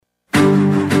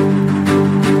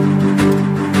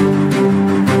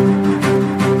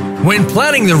When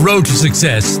planning the road to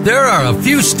success, there are a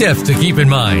few steps to keep in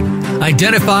mind.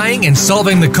 Identifying and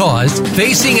solving the cause,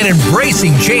 facing and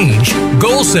embracing change,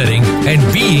 goal setting,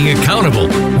 and being accountable.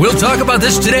 We'll talk about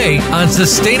this today on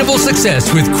Sustainable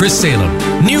Success with Chris Salem.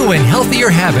 New and healthier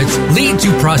habits lead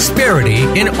to prosperity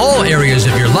in all areas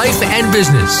of your life and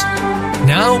business.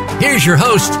 Now, here's your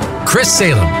host, Chris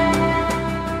Salem.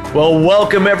 Well,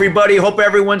 welcome everybody. Hope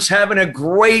everyone's having a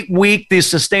great week. The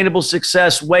Sustainable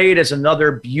Success Way is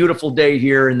another beautiful day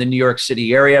here in the New York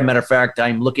City area. Matter of fact,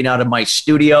 I'm looking out of my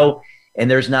studio and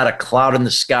there's not a cloud in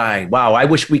the sky. Wow, I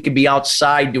wish we could be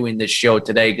outside doing this show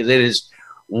today because it is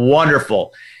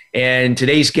wonderful. And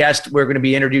today's guest we're going to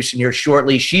be introducing here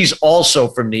shortly. She's also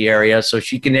from the area, so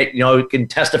she can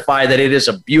testify that it is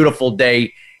a beautiful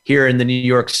day here in the New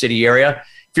York City area.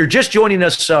 If you're just joining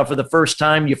us for the first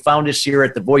time, you found us here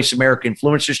at the Voice America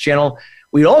Influencers channel.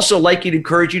 We'd also like you to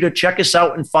encourage you to check us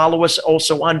out and follow us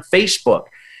also on Facebook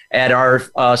at our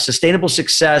Sustainable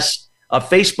Success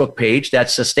Facebook page.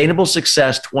 That's Sustainable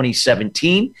Success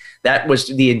 2017. That was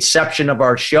the inception of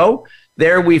our show.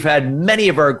 There we've had many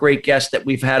of our great guests that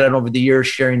we've had on over the years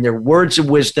sharing their words of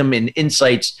wisdom and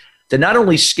insights to not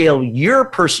only scale your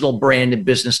personal brand and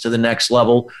business to the next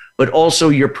level, but also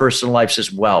your personal lives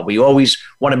as well. We always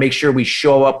want to make sure we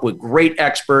show up with great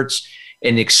experts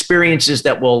and experiences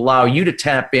that will allow you to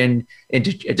tap in and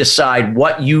to decide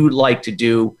what you like to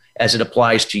do as it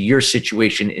applies to your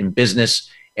situation in business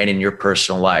and in your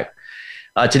personal life.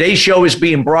 Today's show is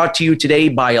being brought to you today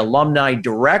by Alumni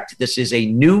Direct. This is a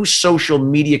new social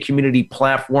media community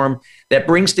platform that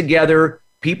brings together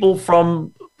people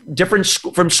from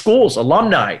from schools,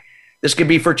 alumni. This could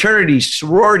be fraternities,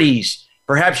 sororities.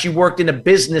 Perhaps you worked in a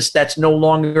business that's no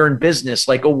longer in business,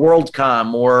 like a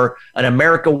WorldCom or an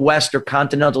America West or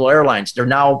Continental Airlines. They're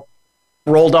now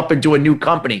rolled up into a new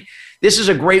company. This is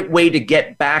a great way to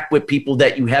get back with people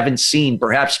that you haven't seen,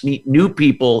 perhaps meet new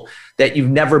people that you've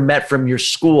never met from your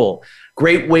school.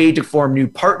 Great way to form new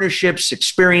partnerships,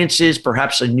 experiences,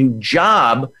 perhaps a new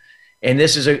job. And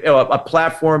this is a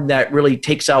platform that really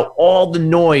takes out all the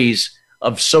noise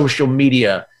of social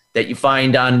media that you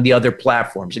find on the other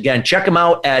platforms. Again, check them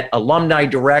out at Alumni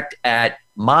Direct at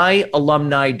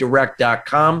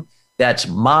myalumnidirect.com. That's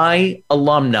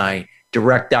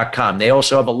myalumnidirect.com. They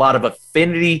also have a lot of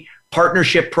affinity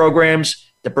partnership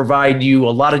programs that provide you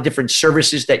a lot of different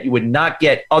services that you would not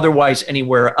get otherwise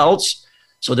anywhere else.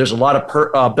 So there's a lot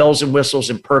of bells and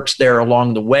whistles and perks there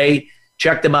along the way.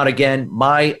 Check them out again,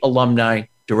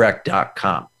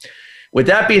 myalumnidirect.com. With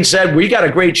that being said, we got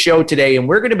a great show today, and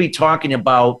we're going to be talking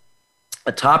about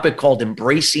a topic called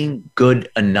embracing good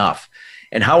enough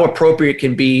and how appropriate it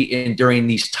can be during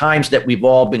these times that we've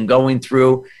all been going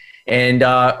through. And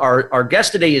our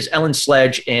guest today is Ellen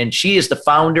Sledge, and she is the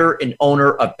founder and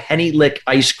owner of Penny Lick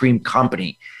Ice Cream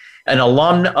Company, an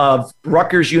alum of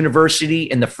Rutgers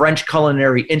University and the French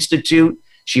Culinary Institute.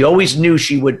 She always knew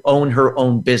she would own her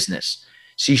own business.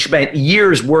 She spent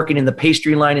years working in the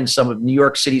pastry line in some of New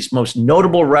York City's most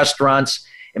notable restaurants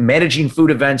and managing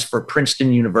food events for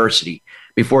Princeton University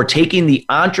before taking the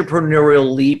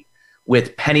entrepreneurial leap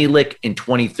with Penny Lick in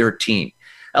 2013.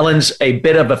 Ellen's a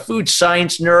bit of a food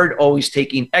science nerd, always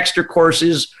taking extra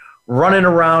courses, running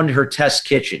around her test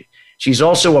kitchen. She's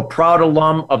also a proud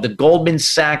alum of the Goldman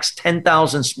Sachs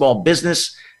 10,000 Small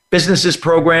Businesses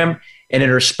program. And in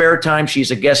her spare time, she's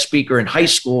a guest speaker in high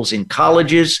schools and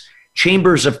colleges,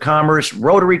 chambers of commerce,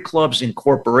 Rotary clubs, and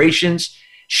corporations.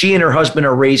 She and her husband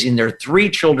are raising their 3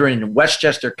 children in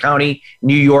Westchester County,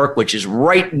 New York, which is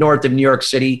right north of New York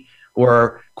City, who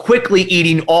are quickly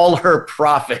eating all her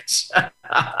profits.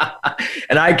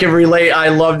 And I can relate. I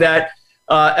love that.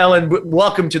 Ellen,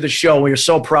 welcome to the show. We're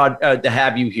so proud to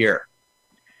have you here.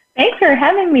 Thanks for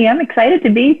having me. I'm excited to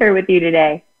be here with you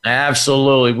today.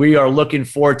 Absolutely. We are looking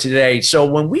forward to today. So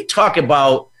when we talk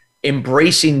about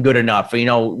embracing good enough,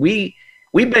 we've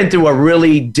been through a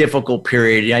really difficult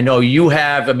period. I know you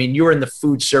have. You're in the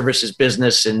food services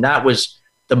business, and that was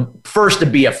the first to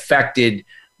be affected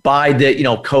by the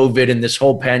COVID and this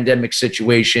whole pandemic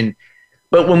situation.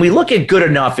 But when we look at good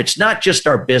enough, it's not just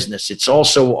our business, it's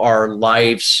also our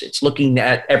lives. It's looking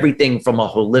at everything from a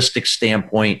holistic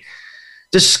standpoint.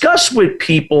 Discuss with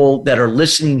people that are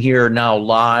listening here now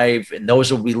live, and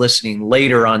those will be listening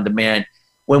later on demand.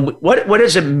 What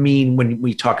does it mean when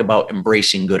we talk about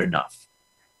embracing good enough?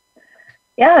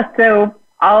 Yeah, so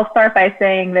I'll start by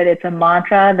saying that it's a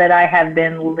mantra that I have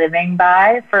been living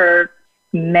by for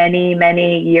many,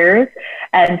 many years,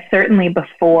 and certainly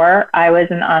before I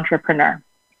was an entrepreneur.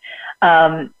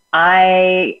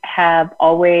 I have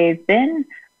always been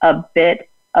a bit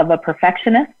of a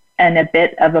perfectionist and a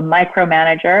bit of a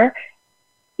micromanager,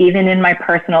 even in my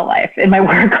personal life, in my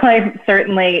work life,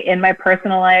 certainly in my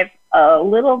personal life, a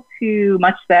little too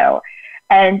much so.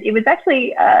 And it was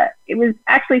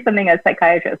actually something a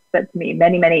psychiatrist said to me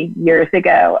many, many years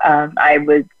ago. I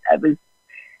was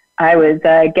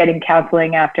getting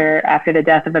counseling after the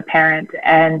death of a parent,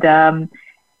 and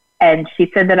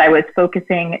she said that I was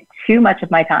focusing too much of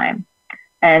my time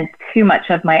and too much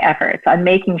of my efforts on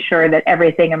making sure that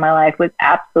everything in my life was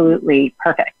absolutely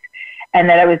perfect, and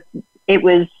that it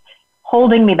was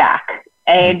holding me back,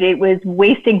 and it was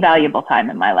wasting valuable time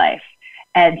in my life.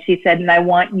 And she said, and I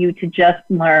want you to just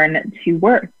learn 2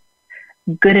 words,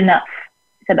 good enough.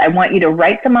 She said, I want you to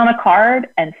write them on a card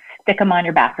and stick them on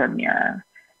your bathroom mirror.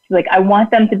 She's like, I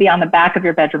want them to be on the back of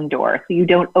your bedroom door so you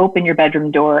don't open your bedroom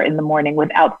door in the morning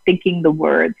without thinking the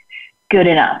words, good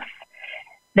enough.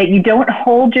 That you don't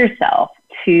hold yourself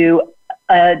to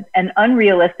an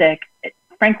unrealistic,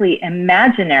 frankly,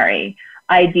 imaginary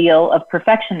ideal of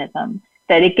perfectionism,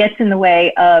 that it gets in the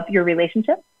way of your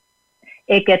relationship.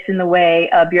 It gets in the way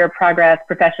of your progress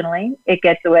professionally. It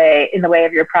gets in the way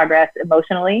of your progress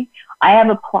emotionally. I have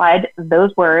applied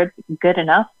those words, good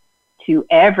enough, to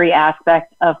every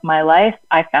aspect of my life.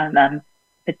 I found them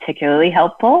particularly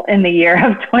helpful in the year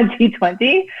of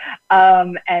 2020.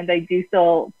 And I do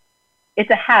still, it's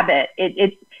a habit.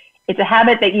 It's a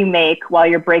habit that you make while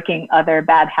you're breaking other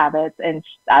bad habits. And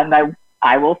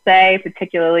I will say,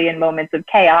 particularly in moments of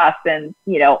chaos and,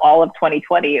 all of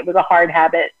 2020, it was a hard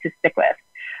habit to stick with.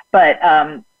 But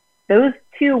those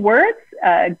 2 words,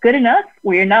 good enough,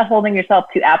 where you're not holding yourself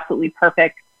to absolutely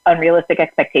perfect, unrealistic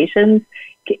expectations,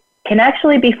 can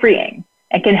actually be freeing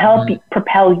and can help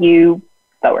propel you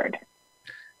forward.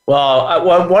 Well,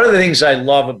 one of the things I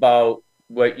love about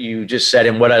what you just said,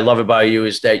 and what I love about you,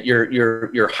 is that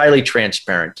you're highly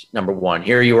transparent. Number one,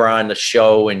 here you are on the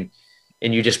show, and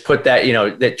you just put that,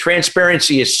 that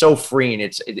transparency is so freeing.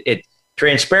 It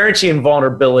transparency and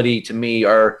vulnerability to me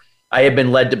I have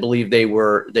been led to believe they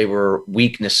were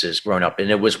weaknesses growing up, and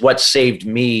it was what saved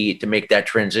me to make that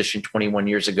transition 21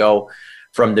 years ago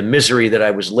from the misery that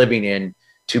I was living in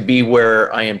to be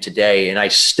where I am today. And I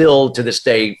still, to this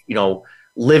day,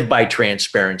 live by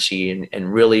transparency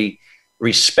and really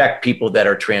respect people that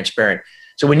are transparent.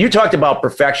 So when you talked about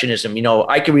perfectionism,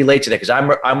 I can relate to that because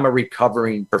I'm a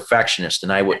recovering perfectionist,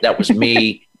 and that was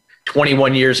me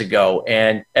 21 years ago,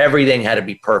 and everything had to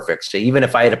be perfect. So even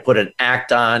if I had to put an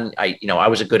act on, I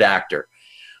was a good actor.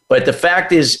 But the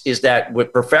fact is that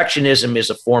with perfectionism is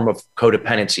a form of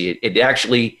codependency. It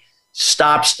actually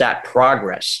stops that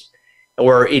progress,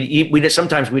 or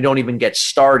sometimes we don't even get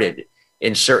started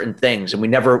in certain things, and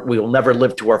we will never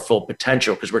live to our full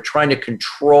potential because we're trying to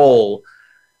control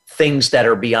things that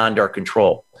are beyond our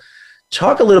control.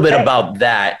 Talk a little bit about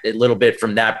that, a little bit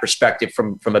from that perspective,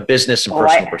 from a business and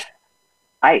personal perspective.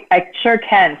 I sure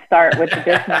can start with the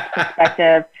business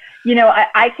perspective.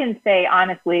 I can say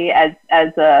honestly, as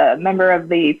a member of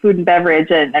the food and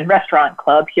beverage and restaurant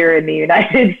club here in the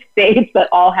United States that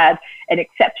all had an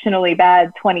exceptionally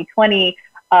bad 2020,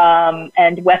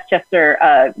 and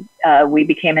Westchester, we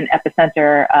became an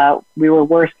epicenter. We were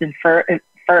worse than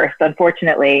first,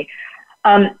 unfortunately.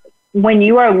 When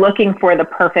you are looking for the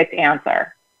perfect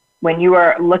answer, when you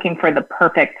are looking for the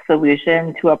perfect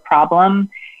solution to a problem,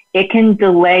 it can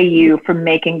delay you from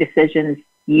making decisions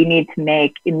you need to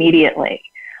make immediately.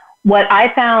 What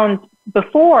I found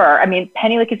before,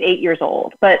 Pennylick is 8 years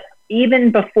old, but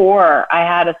even before I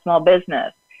had a small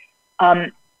business,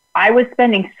 I was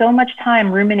spending so much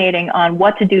time ruminating on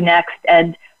what to do next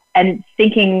and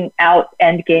thinking out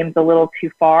end games a little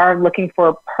too far, looking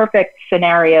for perfect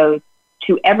scenarios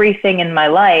to everything in my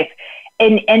life.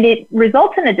 And it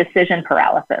results in a decision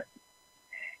paralysis.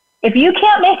 If you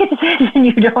can't make a decision,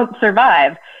 you don't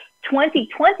survive.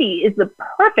 2020 is the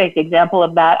perfect example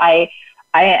of that. I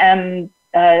am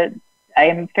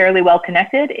fairly well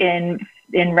connected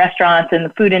in restaurants and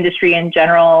the food industry in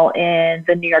general in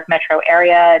the New York metro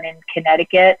area and in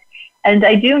Connecticut. And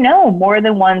I do know more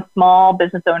than one small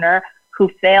business owner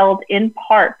who failed in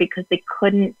part because they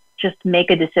couldn't just make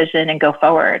a decision and go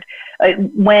forward.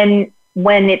 When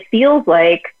it feels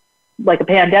like a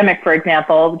pandemic, for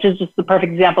example, which is just the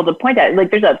perfect example to point at, like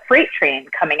there's a freight train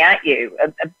coming at you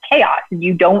of chaos and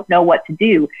you don't know what to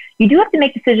do. You do have to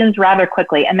make decisions rather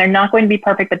quickly, and they're not going to be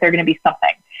perfect, but they're going to be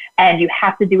something. And you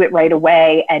have to do it right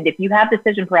away. And if you have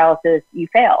decision paralysis, you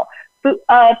fail.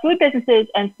 Food businesses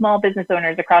and small business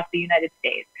owners across the United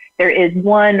States, there is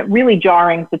one really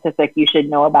jarring statistic you should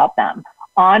know about them.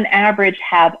 On average,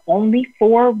 have only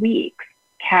 4 weeks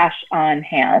cash on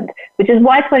hand, which is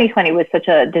why 2020 was such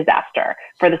a disaster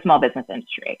for the small business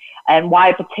industry, and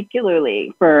why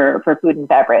particularly for food and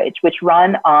beverage, which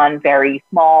run on very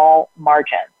small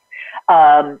margins.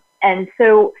 And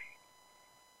so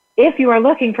if you are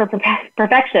looking for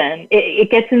perfection, it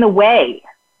gets in the way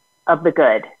of the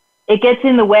good. It gets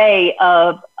in the way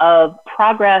of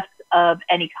progress of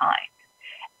any kind.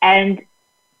 And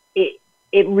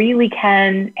it really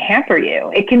can hamper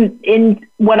you. It can, in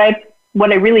what I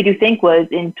really do think was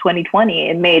in 2020,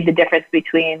 it made the difference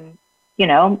between,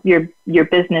 your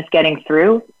business getting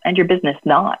through and your business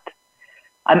not.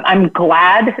 I'm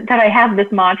glad that I have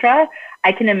this mantra.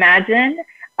 I can imagine,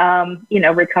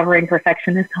 recovering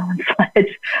perfectionist Helen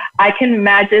Sledge. I can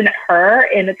imagine her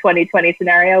in a 2020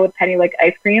 scenario with Penny Lick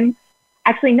ice cream.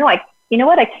 Actually, no, you know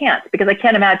what? I can't, because I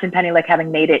can't imagine Penny Lick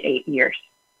having made it 8 years.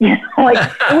 It would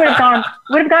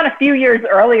have gone a few years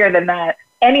earlier than that.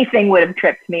 Anything would have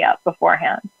tripped me up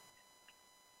beforehand.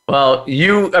 Well,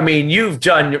 you've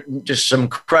done just some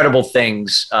incredible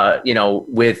things, when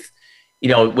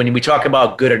we talk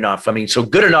about good enough. So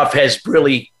good enough has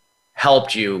really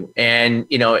helped you. And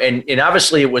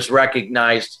obviously it was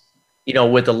recognized,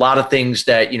 with a lot of things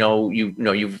that, you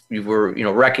were,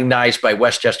 recognized by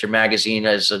Westchester Magazine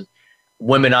as a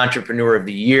Women Entrepreneur of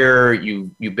the Year.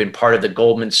 You've been part of the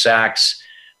Goldman Sachs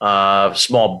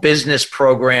small business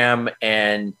program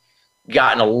and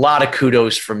gotten a lot of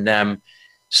kudos from them.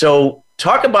 So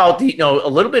talk about a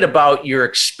little bit about your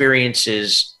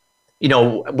experiences,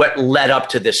 what led up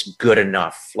to this good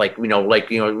enough,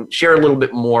 share a little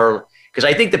bit more, because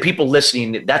I think the people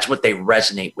listening, that's what they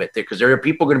resonate with, because there are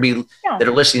people going to be that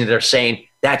are listening that are saying,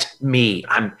 that's me.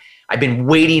 I've been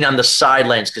waiting on the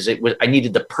sidelines because I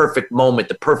needed the perfect moment,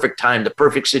 the perfect time, the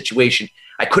perfect situation.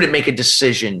 I couldn't make a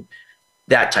decision,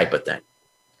 that type of thing.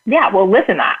 Yeah, well,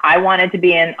 listen, I wanted to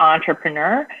be an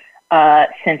entrepreneur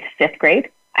since fifth grade.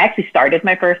 I actually started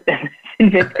my first business in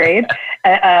fifth grade,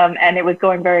 and it was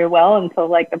going very well until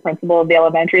the principal of the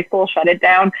elementary school shut it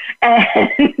down.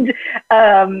 And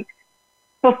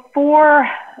before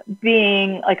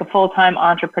being a full-time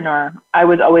entrepreneur, I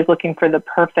was always looking for the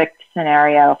perfect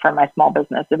scenario for my small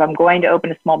business. If I'm going to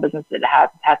open a small business, it has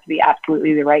to be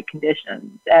absolutely the right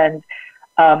conditions. And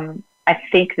I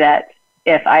think that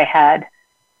if I had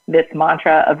this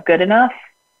mantra of good enough,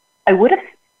 I would have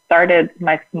started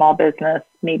my small business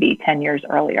maybe 10 years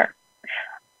earlier.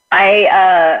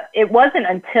 It wasn't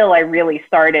until I really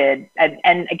started,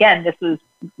 and again, this was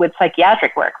with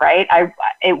psychiatric work, right?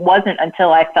 It wasn't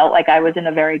until I felt like I was in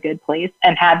a very good place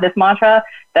and had this mantra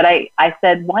that I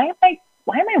said, why am I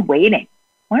waiting?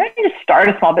 Why don't I just start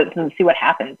a small business and see what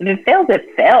happens? If it fails,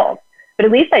 it fails. But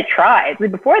at least I tried.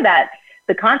 Before that,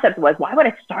 the concept was, why would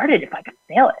I start it if I could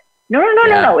fail it?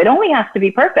 No. It only has to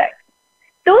be perfect.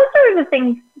 Those are the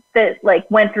things that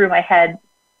went through my head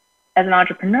as an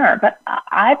entrepreneur. But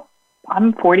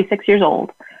I'm 46 years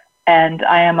old, and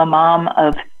I am a mom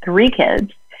of 3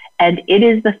 kids, and it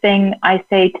is the thing I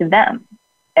say to them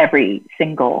every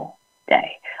single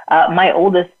day. My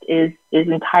oldest is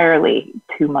entirely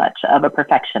too much of a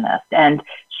perfectionist, and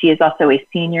she is also a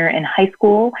senior in high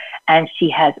school, and she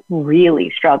has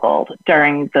really struggled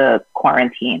during the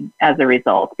quarantine as a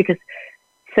result, because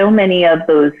so many of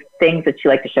those things that she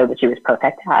liked to show that she was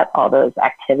perfect at, all those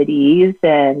activities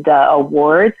and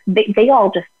awards, they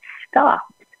all just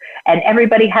stopped. And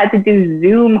everybody had to do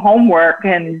Zoom homework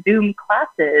and Zoom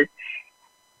classes.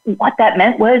 What that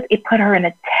meant was it put her in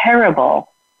a terrible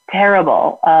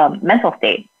mental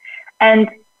state. And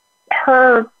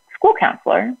her school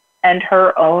counselor and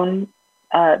her own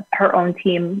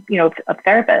team, of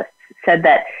therapists said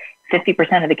that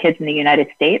 50% of the kids in the United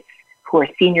States who are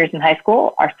seniors in high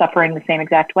school are suffering the same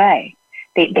exact way.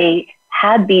 They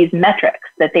had these metrics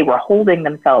that they were holding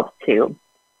themselves to.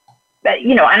 But,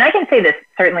 and I can say this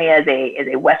certainly as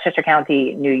a Westchester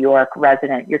County, New York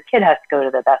resident. Your kid has to go to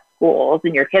the best schools,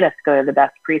 and your kid has to go to the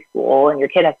best preschool, and your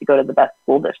kid has to go to the best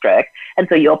school district. And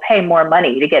so you'll pay more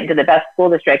money to get into the best school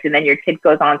district, and then your kid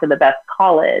goes on to the best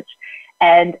college.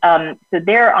 And so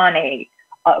they're on a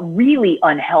really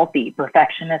unhealthy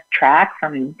perfectionist track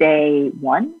from day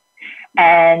one.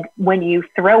 And when you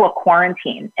throw a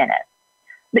quarantine in it,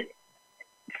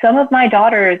 some of my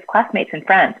daughter's classmates and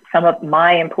friends, some of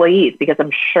my employees, because I'm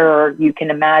sure you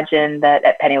can imagine that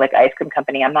at Penny Lick Ice Cream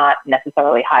Company, I'm not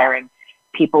necessarily hiring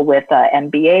people with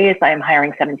MBAs. I'm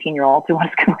hiring 17-year-olds who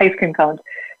want to scoop ice cream cones.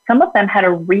 Some of them had a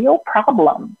real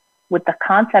problem with the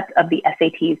concept of the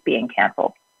SATs being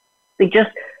canceled. They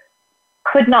just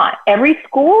could not. Every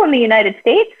school in the United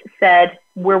States said,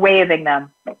 we're waiving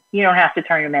them. You don't have to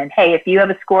turn them in. Hey, if you have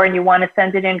a score and you want to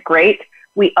send it in, great.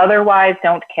 We otherwise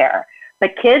don't care.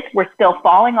 But kids were still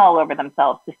falling all over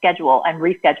themselves to schedule and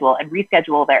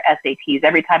reschedule their SATs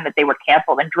every time that they were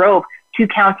canceled, and drove 2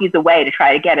 counties away to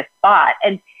try to get a spot.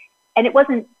 And it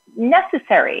wasn't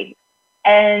necessary.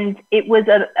 And it was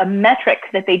a metric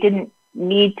that they didn't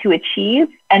need to achieve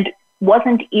and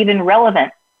wasn't even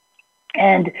relevant.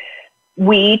 And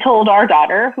we told our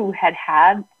daughter, who had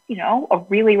a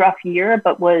really rough year,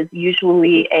 but was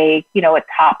usually a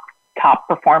top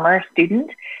performer student,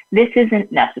 this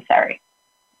isn't necessary.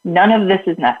 None of this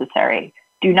is necessary.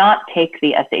 Do not take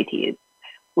the SATs.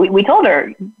 We told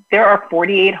her there are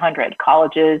 4,800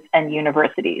 colleges and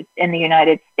universities in the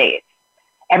United States.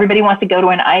 Everybody wants to go to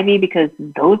an Ivy because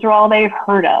those are all they've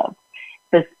heard of.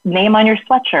 The name on your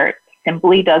sweatshirt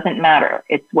simply doesn't matter.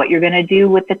 It's what you're going to do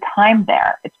with the time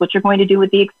there. It's what you're going to do with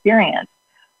the experience.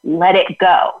 Let it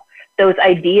go. Those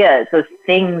ideas, those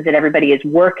things that everybody is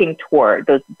working toward,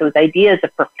 those ideas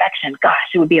of perfection. Gosh,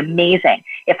 it would be amazing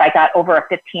if I got over a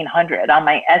 1,500 on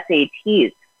my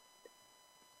SATs.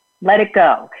 Let it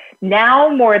go. Now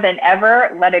more than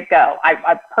ever, let it go.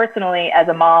 I personally, as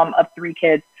a mom of 3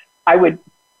 kids, I would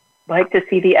like to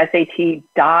see the SAT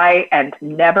die and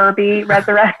never be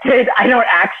resurrected. I don't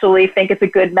actually think it's a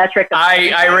good metric.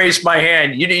 I raised my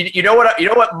hand. You know what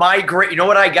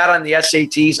I got on the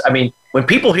SATs? I mean, when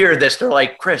people hear this, they're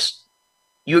like, Chris,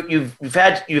 you've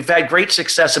had great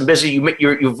success in business.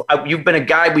 You've been a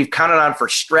guy we've counted on for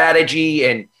strategy,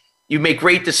 and you make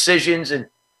great decisions. And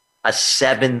a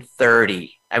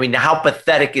 730. I mean, how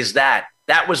pathetic is that?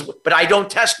 But I don't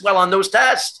test well on those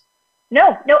tests.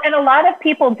 No, and a lot of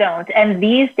people don't. And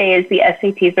these days, the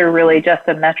SATs are really just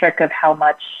a metric of how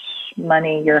much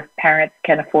money your parents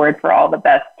can afford for all the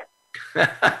best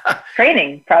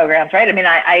training programs, right? I mean,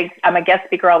 I'm a guest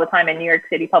speaker all the time in New York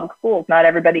City public schools. Not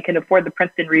everybody can afford the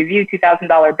Princeton Review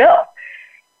 $2,000 bill.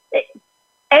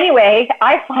 Anyway,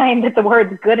 I find that the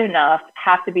words good enough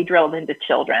have to be drilled into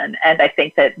children. And I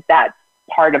think that that's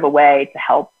part of a way to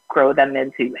help grow them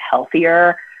into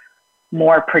healthier,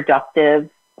 more productive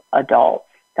adults.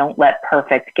 Don't let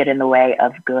perfect get in the way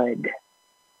of good.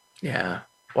 Yeah.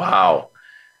 Wow.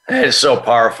 That is so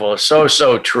powerful. So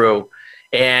true.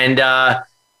 And, I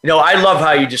love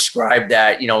how you described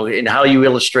that, and how you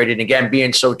illustrated, again,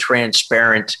 being so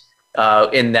transparent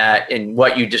in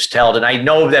what you just told. And I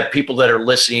know that people that are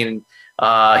listening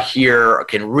here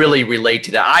can really relate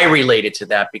to that. I related to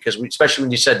that because especially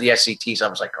when you said the SATs, I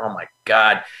was like, oh my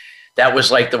God, that was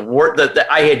like the word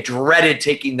that I had dreaded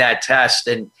taking that test.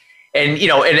 And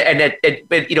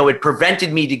it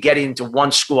prevented me to get into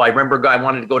one school. I remember I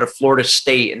wanted to go to Florida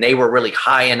State, and they were really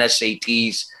high in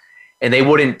SATs, and they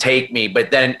wouldn't take me.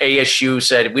 But then ASU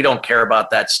said, we don't care about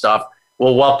that stuff.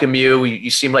 We'll welcome you. You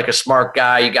seem like a smart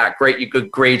guy. You got good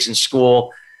grades in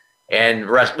school, and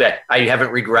I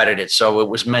haven't regretted it. So it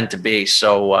was meant to be.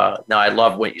 So no, I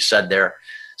love what you said there.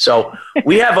 So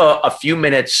we have a few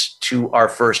minutes to our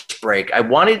first break. I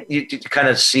wanted you to kind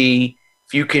of see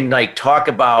if you can talk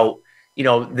about,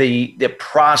 the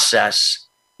process,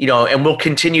 and we'll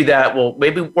continue that. Well,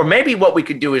 maybe what we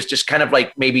could do is just kind of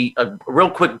maybe a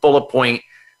real quick bullet point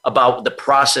about the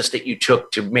process that you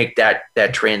took to make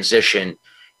that transition.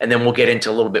 And then we'll get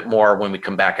into a little bit more when we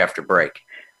come back after break.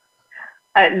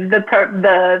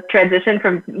 The transition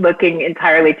from looking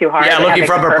entirely too hard. Yeah, looking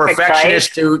from a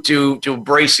perfectionist to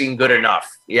embracing good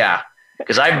enough. Yeah,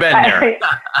 because I've been there.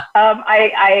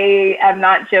 I am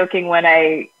not joking when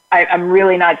I'm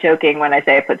really not joking when I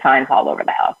say I put signs all over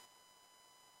the house.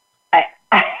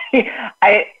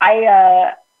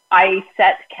 I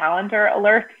set calendar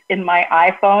alerts in my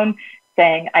iPhone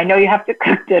saying, I know you have to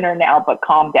cook dinner now, but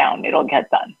calm down. It'll get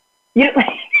done.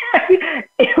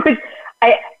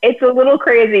 It's a little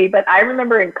crazy, but I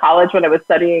remember in college when I was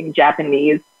studying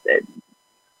Japanese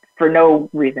for no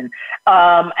reason,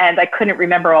 and I couldn't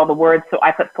remember all the words, so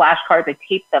I put flashcards. I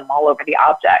taped them all over the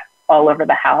objects, all over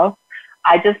the house.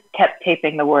 I just kept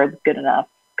taping the words good enough,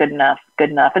 good enough, good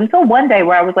enough, until one day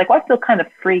where I was like, well, I feel kind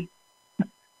of free.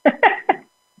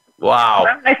 Wow.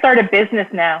 Why don't I start a business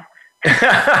now?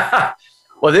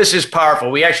 Well, this is powerful.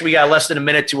 We got less than a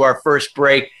minute to our first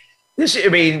break. This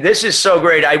is so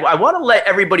great. I want to let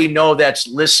everybody know that's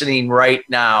listening right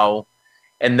now,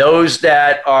 and those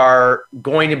that are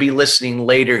going to be listening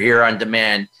later here on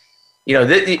demand.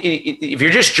 If you're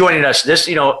just joining us,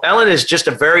 Ellen is just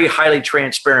a very highly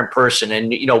transparent person.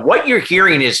 And, what you're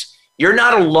hearing is you're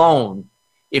not alone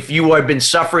if you have been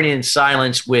suffering in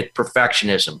silence with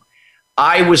perfectionism.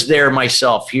 I was there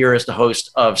myself here as the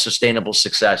host of Sustainable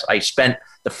Success. I spent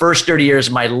the first 30 years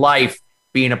of my life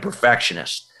being a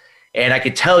perfectionist. And I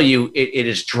could tell you it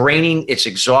is draining. It's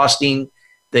exhausting.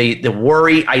 The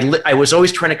worry. I was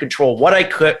always trying to control what I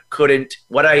couldn't,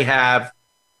 what I have,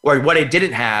 or what I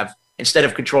didn't have instead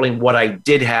of controlling what I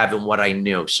did have and what I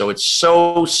knew. So it's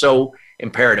so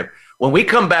imperative. When we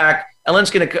come back,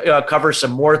 Ellen's going to cover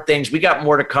some more things. We got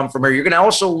more to come from her. You're going to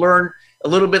also learn a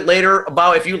little bit later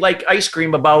about, if you like ice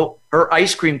cream, about her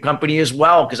ice cream company as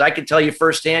well, because I can tell you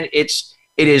firsthand, it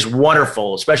is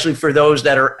wonderful, especially for those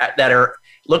that are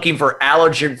looking for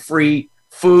allergen-free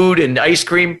food and ice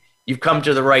cream. You've come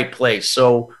to the right place.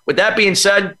 So with that being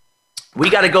said,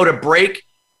 we got to go to break,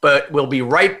 but we'll be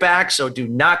right back. So do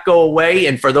not go away.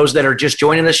 And for those that are just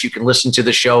joining us, you can listen to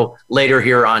the show later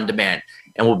here on demand.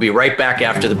 And we'll be right back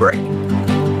after the break.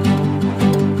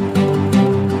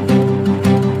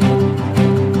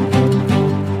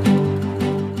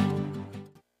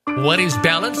 What is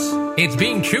balance? It's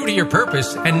being true to your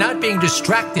purpose and not being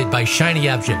distracted by shiny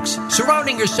objects.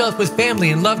 Surrounding yourself with family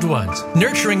and loved ones.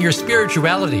 Nurturing your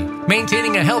spirituality.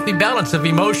 Maintaining a healthy balance of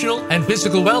emotional and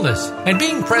physical wellness. And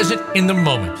being present in the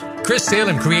moment. Chris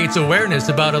Salem creates awareness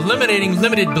about eliminating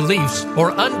limited beliefs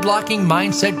or unblocking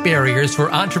mindset barriers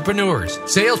for entrepreneurs,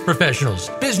 sales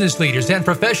professionals, business leaders, and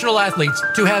professional athletes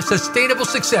to have sustainable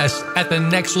success at the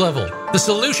next level. The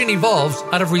solution evolves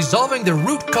out of resolving the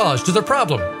root cause to the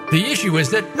problem. The issue is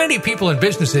that many people and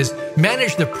businesses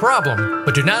manage the problem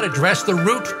but do not address the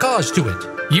root cause to it.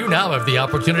 You now have the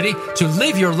opportunity to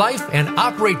live your life and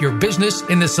operate your business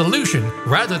in the solution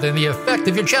rather than the effect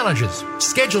of your challenges.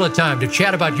 Schedule a time to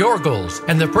chat about your goals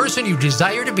and the person you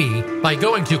desire to be by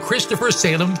going to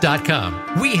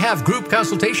ChristopherSalem.com. We have group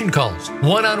consultation calls,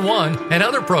 one-on-one, and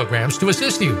other programs to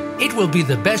assist you. It will be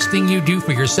the best thing you do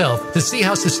for yourself to see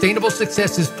how sustainable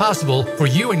success is possible for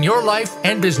you in your life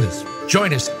and business.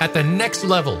 Join us at the next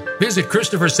level. Visit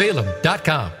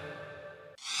ChristopherSalem.com.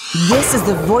 This is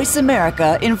the Voice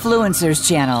America Influencers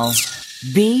Channel.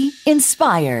 Be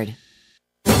inspired.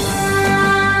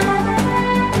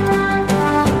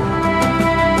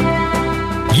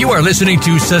 You are listening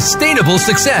to Sustainable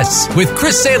Success with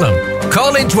Chris Salem.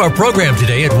 Call into our program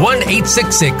today at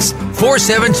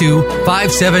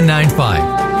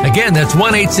 1-866-472-5795. Again, that's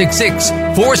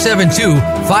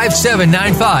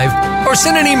 1-866-472-5795. Or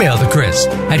send an email to Chris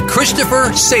at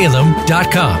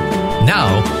ChristopherSalem.com.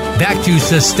 Now, back to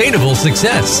Sustainable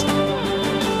Success.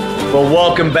 Well,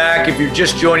 welcome back. If you're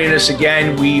just joining us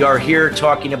again, we are here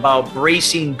talking about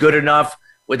bracing good enough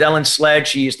with Ellen Sled.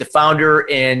 She is the founder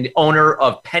and owner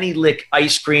of Penny Lick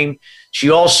Ice Cream.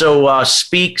 She also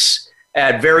speaks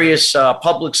at various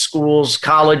public schools,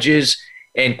 colleges,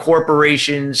 and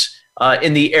corporations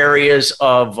in the areas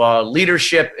of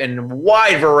leadership and a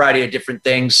wide variety of different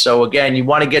things. So again, you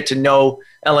want to get to know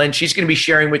Ellen. She's going to be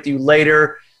sharing with you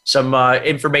later some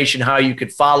information how you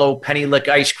could follow Penny Lick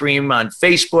Ice Cream on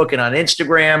Facebook and on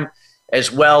Instagram,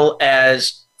 as well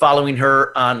as following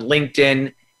her on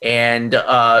LinkedIn and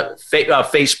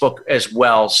Facebook as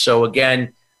well. So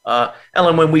again,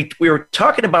 Ellen, when we were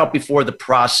talking about before the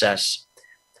process,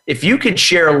 if you could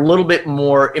share a little bit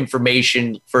more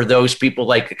information for those people,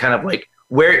 like kind of like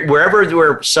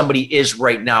wherever somebody is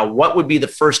right now, what would be the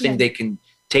first thing they can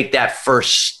take that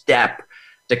first step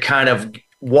to kind of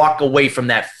walk away from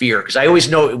that fear? Because I always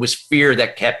know it was fear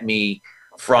that kept me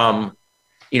from,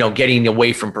 getting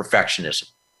away from perfectionism.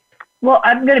 Well,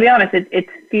 I'm going to be honest. It's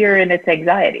fear and it's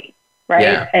anxiety, right?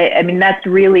 Yeah. I mean, that's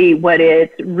really what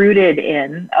it's rooted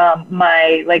in.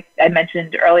 Like I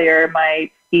mentioned earlier, my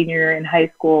senior in high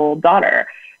school daughter,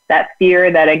 that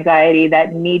fear, that anxiety,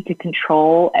 that need to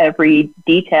control every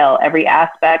detail, every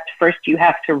aspect. First, you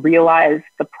have to realize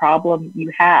the problem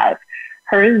you have.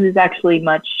 Hers is actually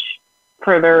much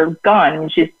further gone.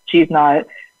 She's not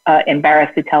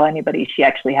embarrassed to tell anybody she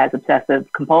actually has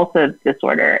obsessive compulsive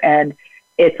disorder. And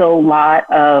it's a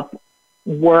lot of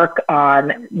work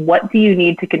on what do you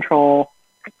need to control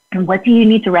and what do you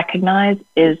need to recognize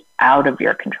is out of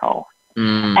your control.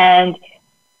 And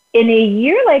in a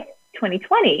year like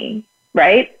 2020,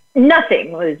 right,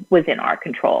 nothing was in our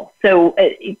control. So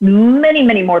many,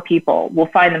 many more people will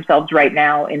find themselves right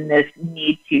now in this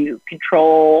need to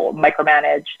control,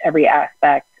 micromanage every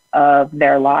aspect of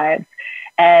their lives.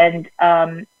 And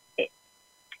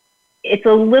it's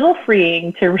a little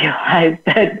freeing to realize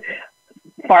that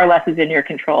far less is in your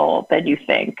control than you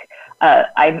think.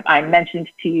 I mentioned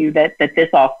to you that this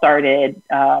all started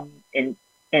in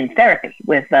therapy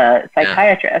with a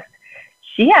psychiatrist.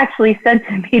 She actually said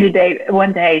to me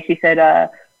one day, she said,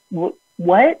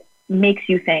 what makes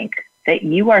you think that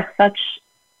you are such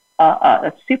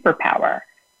a superpower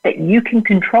that you can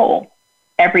control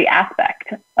every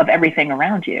aspect of everything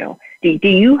around you? Do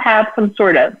you have some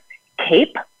sort of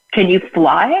cape? Can you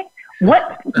fly?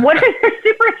 What are your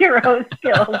superhero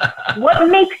skills? What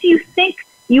makes you think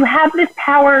you have this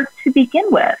power to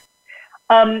begin with?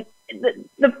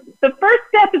 the first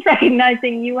step is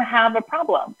recognizing you have a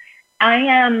problem. I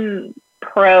am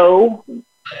pro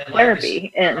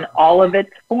therapy in all of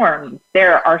its forms.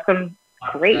 There are some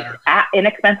great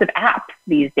inexpensive apps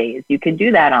these days you can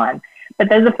do that on. But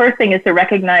then the first thing is to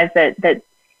recognize that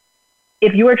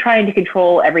if you are trying to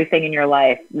control everything in your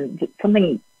life,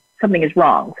 something is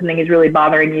wrong. Something is really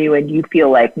bothering you and you feel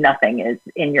like nothing is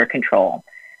in your control.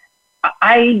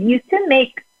 I used to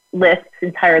make lists,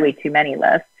 entirely too many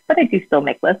lists, but I do still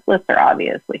make lists. Lists are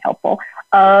obviously helpful,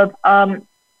 of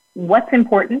what's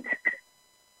important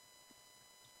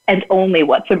and only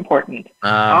what's important.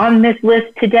 On this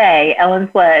list today, Ellen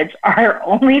Sledge, are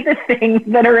only the things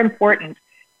that are important.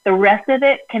 The rest of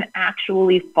it can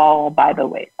actually fall by the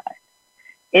wayside.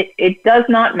 It does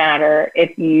not matter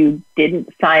if you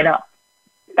didn't sign up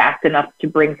fast enough to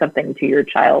bring something to your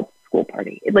child's school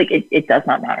party. It does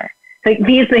not matter. So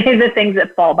these are the things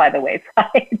that fall by the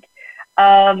wayside.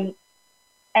 And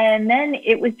then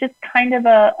it was just kind of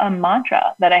a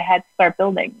mantra that I had to start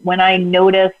building. When I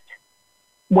noticed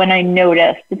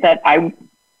that like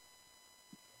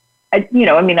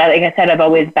I said, I've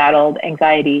always battled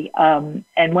anxiety. And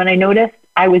when I noticed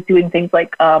I was doing things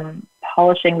like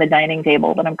polishing the dining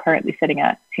table that I'm currently sitting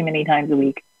at too many times a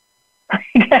week,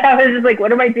 I was just like,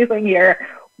 what am I doing here?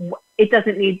 It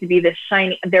doesn't need to be this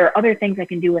shiny. There are other things I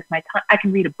can do with my time. I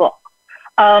can read a book.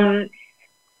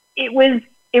 It was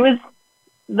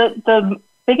the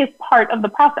biggest part of the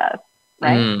process,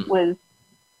 right? Was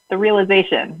the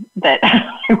realization that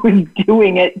I was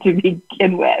doing it to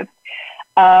begin with.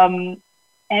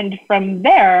 And from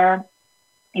there,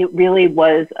 it really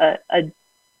was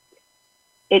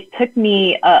it took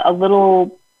me a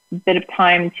little bit of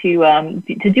time to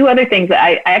do other things.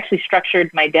 I actually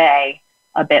structured my day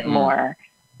a bit more,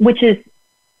 which is,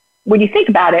 when you think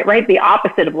about it, right, the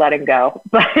opposite of letting go.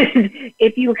 But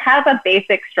if you have a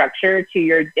basic structure to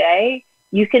your day,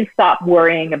 you can stop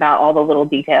worrying about all the little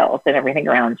details and everything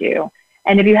around you.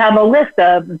 And if you have a list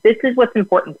of, this is what's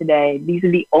important today, these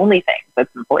are the only things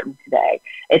that's important today.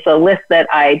 It's a list that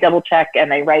I double check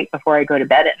and I write before I go to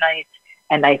bed at night.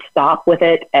 And I stop with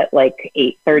it at like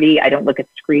 8:30. I don't look at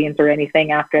screens or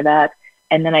anything after that.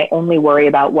 And then I only worry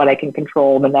about what I can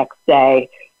control the next day.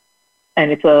 And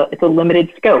it's a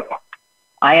limited scope.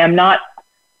 I am not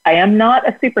a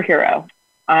superhero.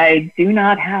 I do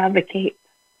not have a cape.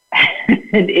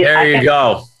 There you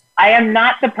go. I am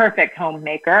not the perfect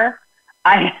homemaker.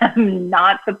 I am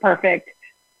not the perfect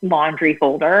laundry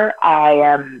folder. I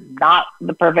am not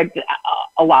the perfect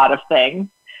a lot of things.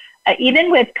 Even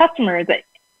with customers,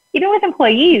 even with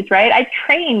employees, right? I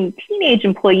train teenage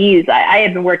employees. I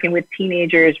have been working with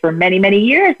teenagers for many, many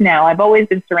years now. I've always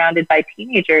been surrounded by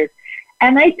teenagers.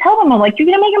 And I tell them, I'm like, you're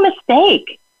going to make a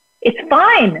mistake. It's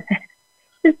fine.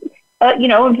 Just,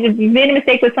 if you made a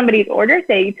mistake with somebody's order,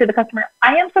 say to the customer,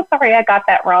 I am so sorry I got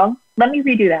that wrong. Let me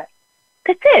redo that.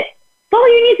 That's it. That's all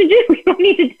you need to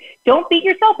do. Don't beat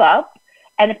yourself up.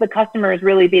 And if the customer is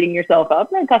really beating yourself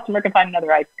up, then the customer can find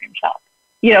another ice cream shop.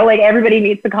 Everybody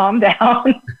needs to calm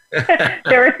down.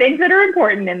 There are things that are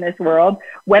important in this world.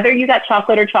 Whether you got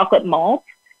chocolate or chocolate malt,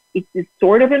 it's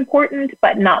sort of important,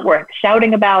 but not worth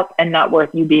shouting about and not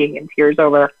worth you being in tears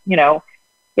over.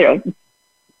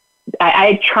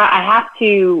 I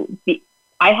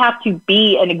have to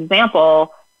be an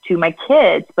example to my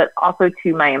kids, but also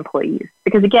to my employees,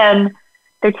 because again,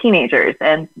 they're teenagers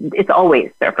and it's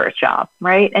always their first job,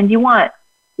 right? And you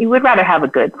would rather have a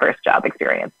good first job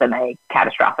experience than a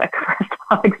catastrophic first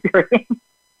job experience.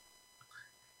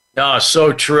 No,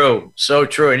 so true. So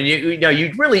true. And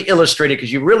you really illustrate it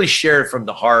because you really share it from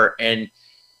the heart. And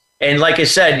like I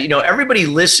said, everybody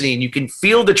listening, you can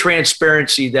feel the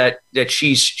transparency that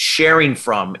she's sharing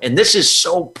from. And this is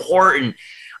so important.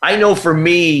 I know for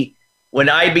me, when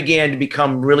I began to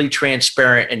become really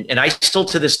transparent, and I still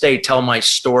to this day tell my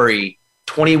story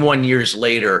 21 years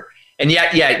later. And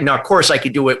yet, of course, I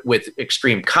could do it with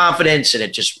extreme confidence and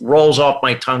it just rolls off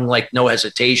my tongue like no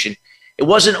hesitation. It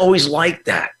wasn't always like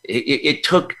that.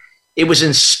 It was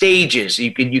in stages.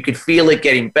 You could feel it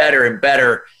getting better and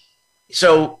better.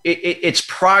 So it's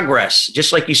progress.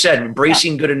 Just like you said,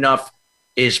 embracing good enough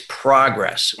is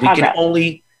progress. We can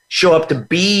only show up to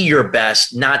be your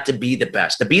best, not to be the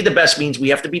best. To be the best means we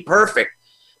have to be perfect.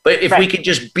 But if we could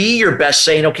just be your best,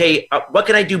 saying, okay, what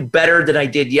can I do better than I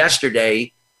did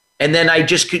yesterday? And then I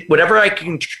just whatever I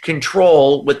can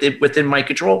control within my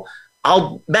control,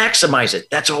 I'll maximize it.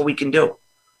 That's all we can do.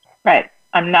 Right.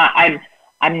 I'm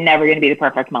never going to be the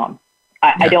perfect mom.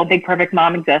 I don't think perfect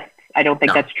mom exists. I don't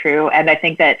think that's true. And I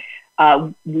think that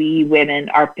we women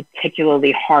are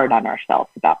particularly hard on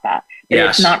ourselves about that.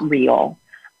 It's not real.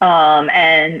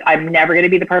 And I'm never going to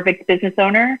be the perfect business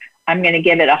owner. I'm going to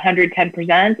give it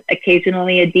 110%.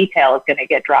 Occasionally a detail is going to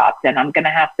get dropped and I'm going to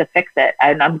have to fix it,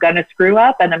 and I'm going to screw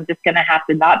up, and I'm just going to have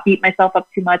to not beat myself up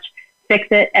too much, fix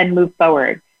it, and move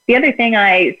forward. The other thing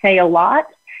I say a lot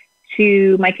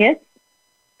to my kids,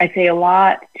 I say a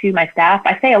lot to my staff,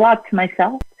 I say a lot to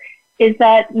myself, is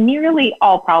that nearly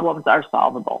all problems are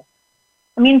solvable.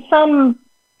 I mean, some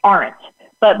aren't,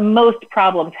 but most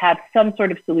problems have some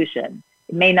sort of solution.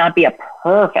 It may not be a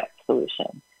perfect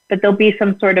solution, but there'll be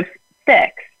some sort of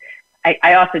fix.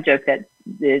 I also joke that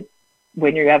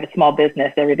when you have a small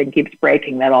business, everything keeps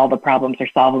breaking, that all the problems are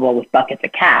solvable with buckets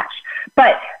of cash.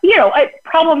 But,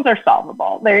 problems are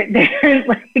solvable. There's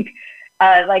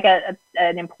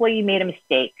an employee made a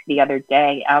mistake the other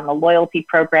day on the loyalty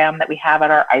program that we have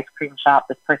at our ice cream shop.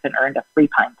 This person earned a free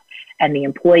pint, and the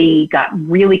employee got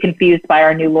really confused by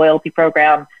our new loyalty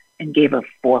program and gave her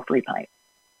 4 free pints.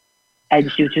 And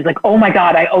she was just like, oh my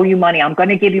God, I owe you money. I'm going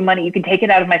to give you money. You can take it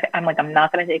out of my, I'm like, I'm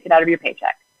not going to take it out of your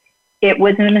paycheck. It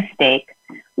was a mistake.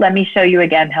 Let me show you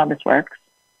again how this works.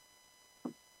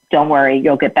 Don't worry,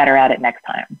 you'll get better at it next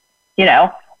time.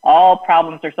 All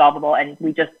problems are solvable. And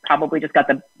we probably just got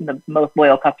the most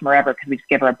loyal customer ever because we just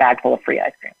gave her a bag full of free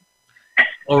ice cream.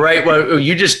 All right. Well,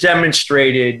 you just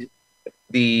demonstrated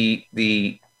the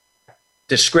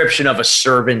description of a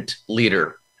servant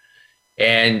leader.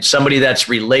 And somebody that's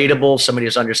relatable, somebody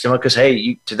who's understandable. Because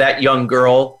to that young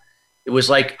girl, it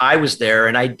was like I was there,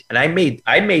 and I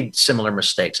made similar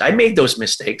mistakes. I made those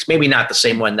mistakes, maybe not the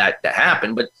same one that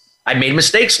happened, but I made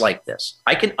mistakes like this.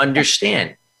 I can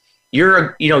understand.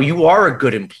 You are a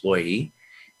good employee.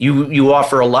 You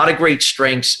offer a lot of great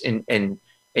strengths, and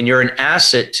you're an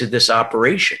asset to this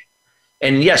operation.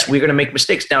 And yes, we're going to make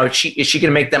mistakes. Now, is she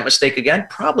going to make that mistake again?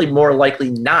 Probably more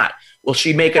likely not. Will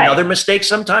she make another mistake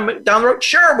sometime down the road?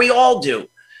 Sure, we all do.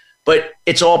 But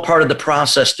it's all part of the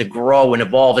process to grow and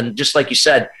evolve. And just like you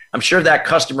said, I'm sure that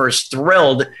customer is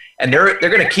thrilled, and they're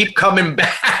going to keep coming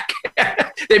back.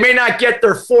 They may not get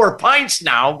their 4 pints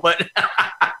now, but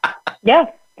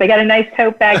yeah, they got a nice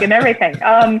tote bag and everything.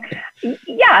 When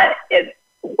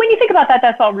you think about that,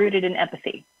 that's all rooted in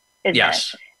empathy, isn't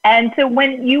it? And so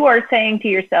when you are saying to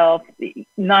yourself,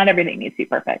 not everything needs to be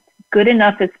perfect. Good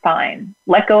enough is fine.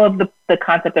 Let go of the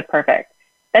concept of perfect.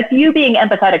 That's you being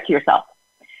empathetic to yourself.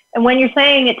 And when you're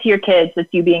saying it to your kids,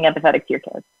 it's you being empathetic to your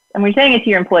kids. And when you're saying it to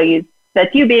your employees,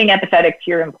 that's you being empathetic to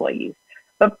your employees.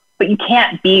 But you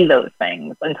can't be those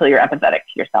things until you're empathetic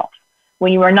to yourself.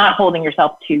 When you are not holding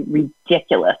yourself to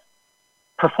ridiculous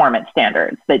performance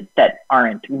standards that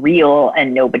aren't real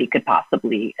and nobody could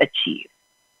possibly achieve.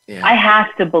 Yeah. I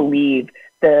have to believe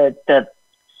the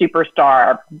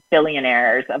superstar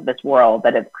billionaires of this world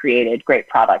that have created great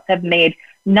products have made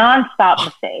nonstop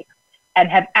mistakes and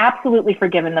have absolutely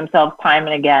forgiven themselves time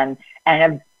and again, and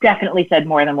have definitely said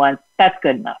more than once, that's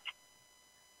good enough.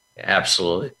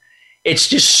 Absolutely. It's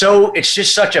just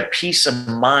such a peace of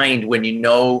mind when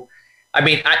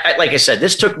I like I said,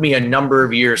 this took me a number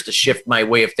of years to shift my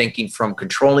way of thinking from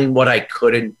controlling what I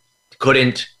couldn't,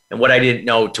 and what I didn't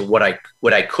know to what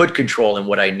I could control and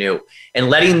what I knew, and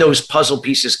letting those puzzle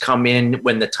pieces come in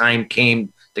when the time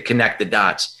came to connect the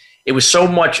dots. It was so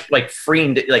much like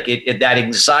freeing, like that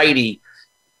anxiety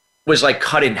was like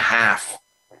cut in half,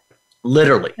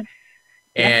 literally.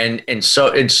 And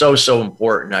so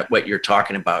important what you're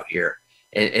talking about here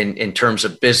in terms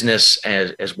of business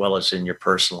as well as in your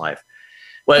personal life.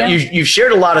 Well, you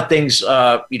shared a lot of things,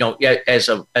 as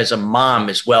a mom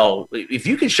as well. If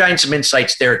you could shine some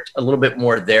insights there, a little bit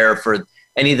more there for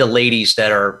any of the ladies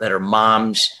that are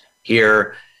moms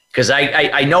here, because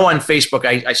I know on Facebook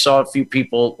I saw a few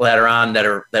people that are on that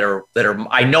are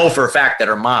I know for a fact that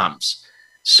are moms.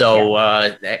 So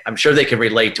I'm sure they can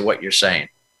relate to what you're saying.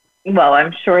 Well,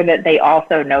 I'm sure that they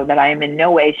also know that I am in no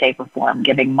way, shape, or form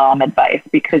giving mom advice,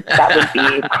 because that would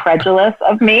be incredulous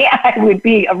of me. I would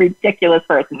be a ridiculous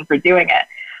person for doing it.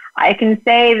 I can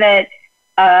say that,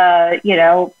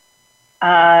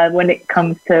 when it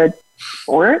comes to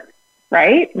sports,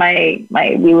 right?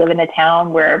 We live in a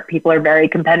town where people are very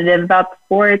competitive about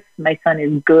sports. My son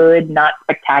is good, not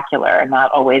spectacular, and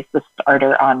not always the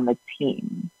starter on the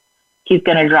team. He's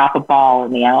going to drop a ball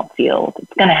in the outfield.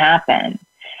 It's going to happen.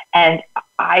 And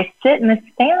I sit in the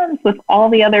stands with all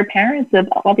the other parents of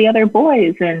all the other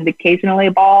boys, and occasionally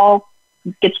a ball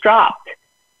gets dropped,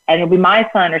 and it'll be my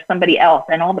son or somebody else,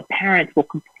 and all the parents will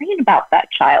complain about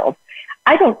that child.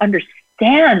 I don't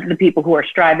understand the people who are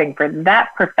striving for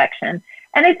that perfection,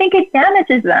 and I think it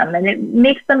damages them, and it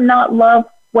makes them not love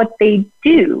what they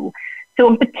do. So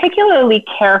I'm particularly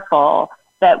careful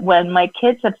that when my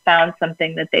kids have found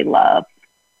something that they love,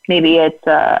 maybe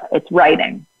it's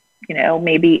writing,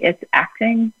 maybe it's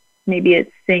acting, maybe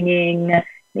it's singing,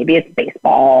 maybe it's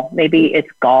baseball, maybe it's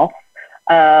golf.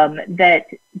 That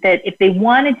if they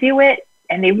want to do it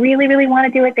and they really, really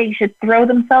want to do it, they should throw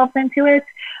themselves into it.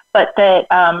 But that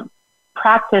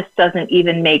practice doesn't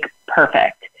even make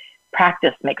perfect.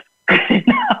 Practice makes good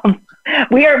enough.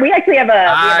 We actually have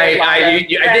I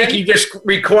think you just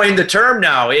recoined the term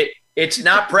now. It's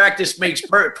not practice makes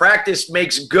practice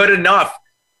makes good enough.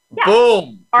 Yeah.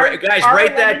 Boom. Guys,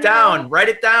 write that down. Write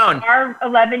it down. Our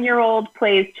 11-year-old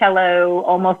plays cello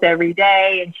almost every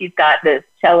day, and she's got this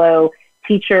cello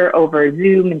teacher over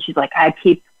Zoom, and she's like, I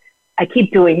keep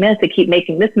doing this. I keep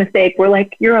making this mistake. We're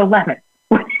like, you're 11.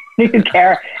 What do you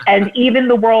care? And even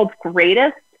the world's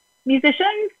greatest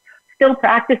musicians still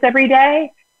practice every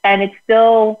day, and it's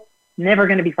still never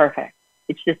going to be perfect.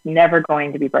 It's just never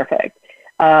going to be perfect.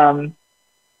 So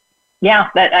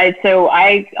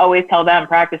I always tell them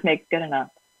practice makes good enough.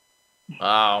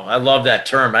 Wow, I love that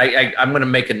term. I'm going to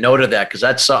make a note of that because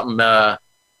that's something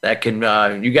that can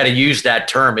you got to use that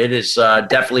term. It is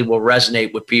definitely will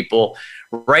resonate with people.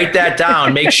 Write that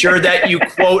down. Make sure that you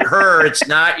quote her. It's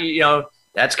not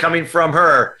that's coming from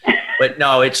her, but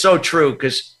no, it's so true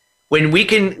because when we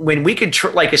can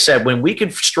like I said, when we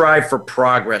can strive for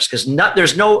progress, because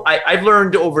I've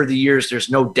learned over the years there's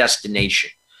no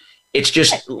destination. It's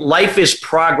just life is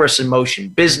progress in motion.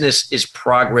 Business is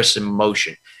progress in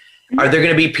motion. Are there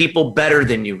going to be people better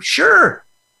than you? Sure.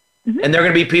 Mm-hmm. And they're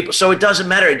going to be people. So it doesn't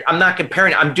matter. I'm not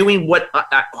comparing. I'm doing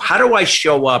how do I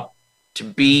show up to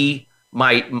be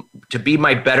my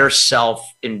better self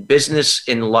in business,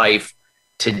 in life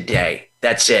today?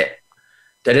 That's it.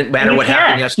 Doesn't matter what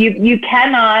happened yesterday. You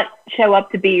cannot show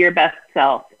up to be your best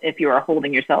self if you are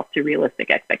holding yourself to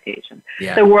realistic expectations.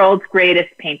 Yeah. The world's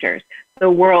greatest painters, the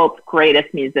world's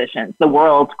greatest musicians, the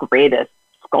world's greatest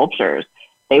sculptors,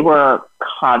 they were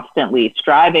constantly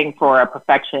striving for a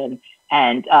perfection,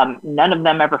 and none of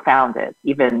them ever found it.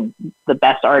 Even the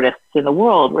best artists in the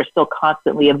world were still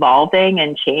constantly evolving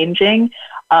and changing.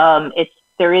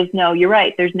 You're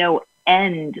right, there's no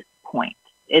end point.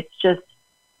 It's just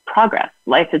progress.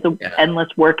 Life is an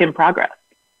endless work in progress.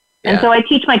 And so I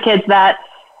teach my kids that,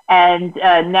 and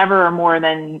never more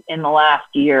than in the last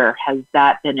year has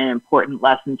that been an important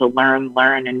lesson to learn,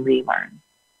 and relearn.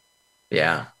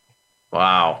 Yeah.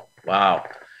 Wow.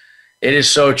 It is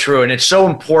so true. And it's so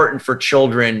important for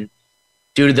children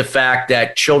due to the fact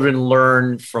that children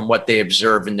learn from what they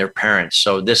observe in their parents.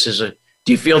 So do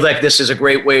you feel like this is a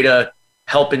great way to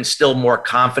help instill more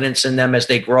confidence in them as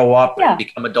they grow up and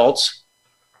become adults?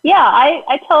 Yeah,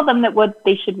 I tell them that what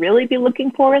they should really be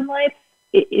looking for in life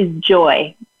is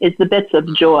joy, is the bits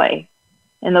of joy.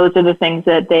 And those are the things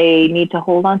that they need to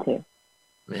hold on to.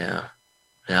 Yeah.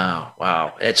 Oh,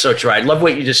 wow. It's so true. I love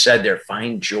what you just said there.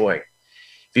 Find joy.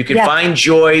 If you can find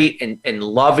joy and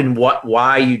love in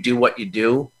why you do what you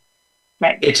do,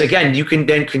 right. It's again, you can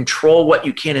then control what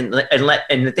you can and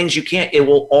the things you can't, it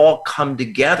will all come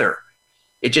together.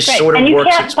 It just sort of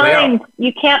works its way out.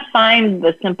 You can't find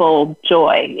the simple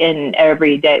joy in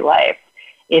everyday life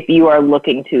if you are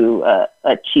looking to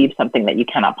achieve something that you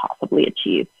cannot possibly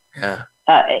achieve. Yeah.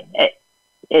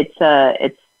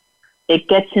 It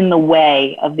gets in the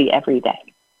way of the everyday.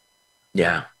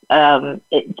 Yeah.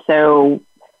 So,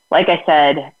 like I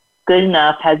said, good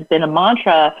enough has been a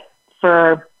mantra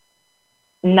for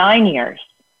 9 years.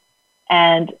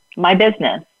 And my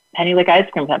business, Penny Lick Ice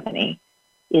Cream Company,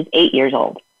 is 8 years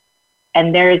old.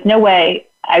 And there is no way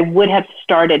I would have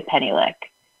started Penny Lick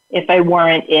if I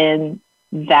weren't in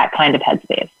that kind of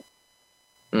headspace.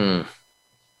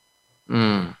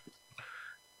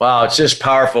 Wow, it's just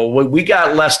powerful. We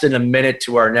got less than a minute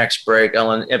to our next break,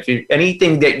 Ellen. If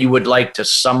anything that you would like to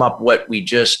sum up what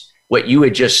you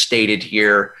had just stated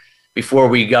here before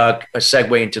we got a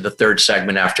segue into the third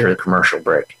segment after the commercial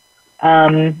break.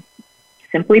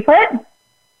 Simply put,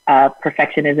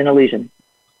 perfection is an illusion.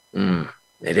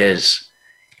 It is.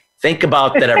 Think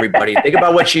about that, everybody. Think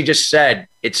about what she just said.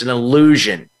 It's an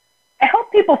illusion. I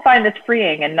hope people find this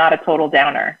freeing and not a total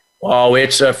downer. Oh,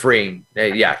 it's freeing.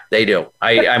 Yeah, they do.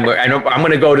 I'm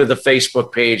going to go to the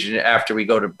Facebook page after we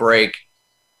go to break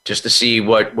just to see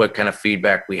what kind of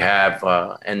feedback we have.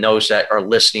 And those that are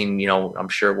listening, I'm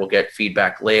sure we'll get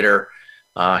feedback later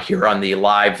here on the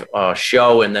live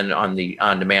show and then on the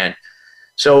on-demand.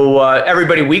 So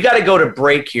everybody, we got to go to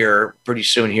break here pretty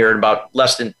soon here in about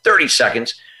less than 30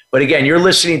 seconds. But again, you're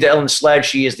listening to Ellen Sled.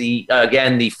 She is the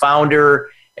founder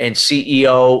and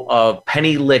CEO of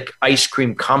Penny Lick Ice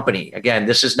Cream Company. Again,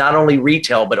 this is not only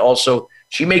retail, but also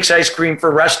she makes ice cream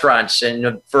for restaurants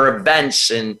and for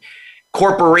events and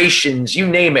corporations, you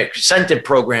name it, incentive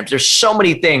programs. There's so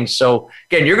many things. So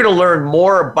again, you're going to learn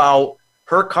more about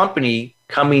her company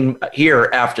coming here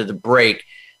after the break.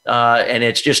 And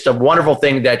it's just a wonderful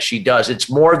thing that she does. It's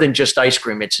more than just ice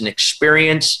cream. It's an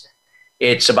experience.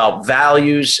 It's about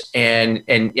values. And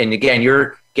again,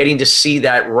 you're getting to see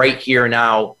that right here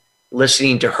now,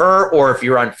 listening to her, or if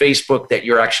you're on Facebook, that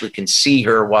you actually can see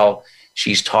her while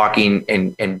she's talking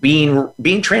and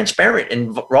being transparent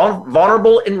and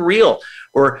vulnerable and real,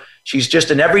 or she's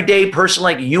just an everyday person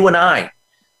like you and I,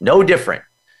 no different.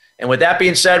 And with that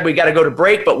being said, we got to go to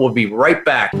break, but we'll be right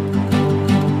back.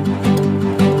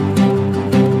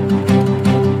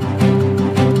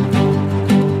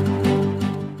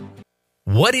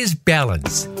 What is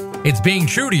balance? It's being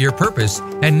true to your purpose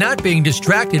and not being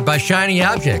distracted by shiny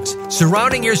objects,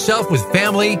 surrounding yourself with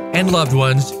family and loved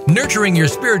ones, nurturing your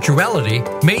spirituality,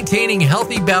 maintaining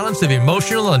healthy balance of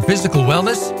emotional and physical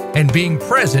wellness, and being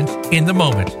present in the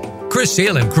moment. Chris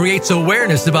Salem creates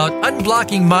awareness about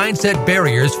unblocking mindset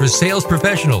barriers for sales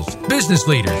professionals, business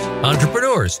leaders,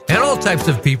 entrepreneurs, and all types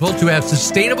of people to have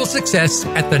sustainable success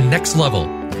at the next level.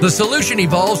 The solution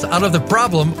evolves out of the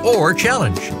problem or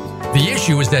challenge. The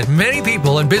issue is that many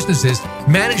people and businesses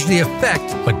manage the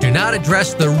effect but do not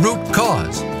address the root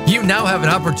cause. You now have an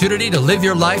opportunity to live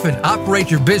your life and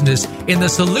operate your business in the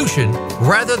solution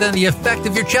rather than the effect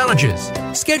of your challenges.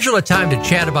 Schedule a time to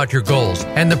chat about your goals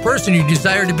and the person you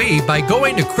desire to be by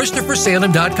going to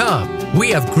ChristopherSalem.com.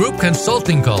 We have group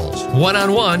consulting calls,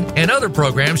 one-on-one, and other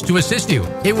programs to assist you.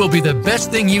 It will be the best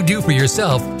thing you do for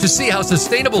yourself to see how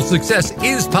sustainable success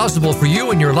is possible for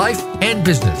you in your life and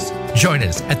business. Join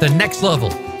us at the next level.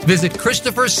 Visit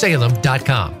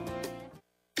ChristopherSalem.com.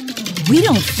 We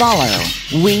don't follow,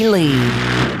 we lead.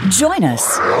 Join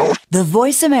us, the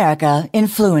Voice America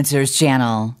Influencers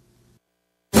Channel.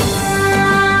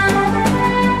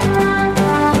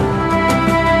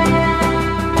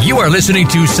 You are listening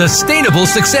to Sustainable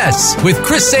Success with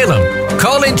Chris Salem.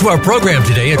 Call into our program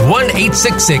today at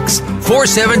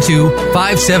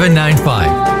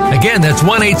 1-866-472-5795. Again, that's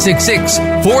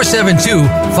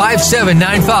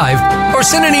 1-866-472-5795. Or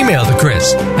send an email to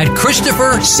Chris at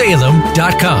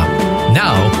ChristopherSalem.com.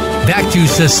 Now, back to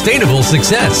Sustainable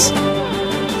Success.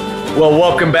 Well,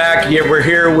 welcome back. Yeah, we're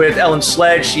here with Ellen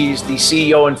Sledge. She's the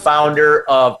CEO and founder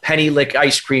of Penny Lick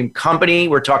Ice Cream Company.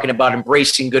 We're talking about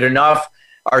embracing good enough.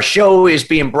 Our show is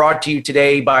being brought to you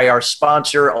today by our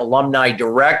sponsor, Alumni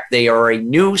Direct. They are a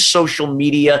new social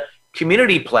media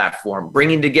community platform,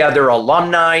 bringing together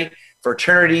alumni,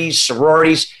 fraternities,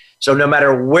 sororities. So no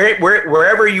matter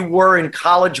wherever you were in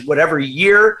college, whatever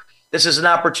year, this is an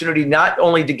opportunity not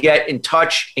only to get in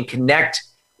touch and connect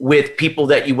with people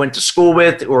that you went to school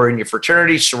with or in your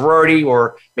fraternity, sorority,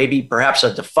 or maybe perhaps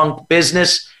a defunct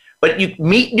business, but you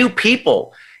meet new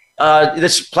people.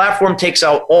 This platform takes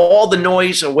out all the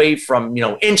noise away from,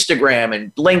 Instagram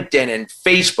and LinkedIn and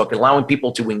Facebook, allowing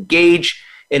people to engage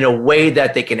in a way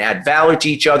that they can add value to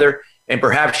each other. And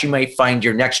perhaps you might find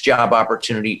your next job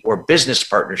opportunity or business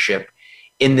partnership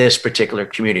in this particular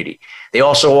community. They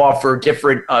also offer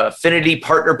different affinity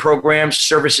partner programs,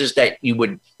 services that you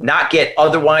would not get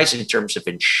otherwise in terms of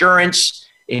insurance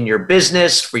in your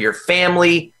business, for your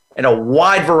family, and a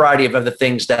wide variety of other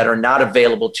things that are not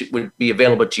would be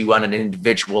available to you on an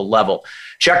individual level.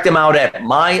 Check them out at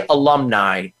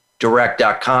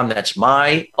myalumnidirect.com. That's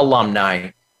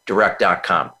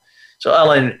myalumnidirect.com. So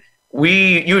Ellen,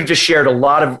 you just shared a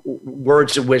lot of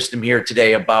words of wisdom here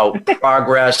today about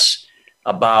progress,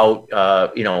 about,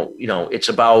 it's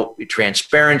about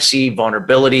transparency,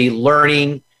 vulnerability,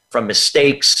 learning from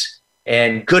mistakes.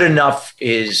 And good enough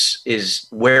is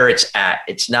where it's at.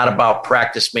 It's not about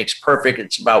practice makes perfect.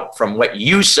 It's about, from what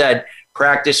you said,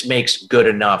 practice makes good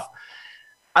enough.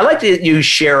 I'd like you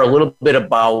share a little bit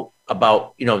about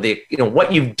what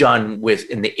you've done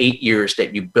in the 8 years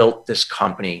that you built this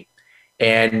company.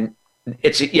 And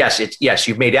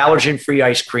you've made allergen-free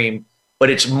ice cream, but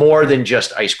it's more than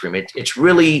just ice cream. It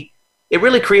really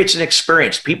creates an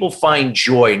experience. People find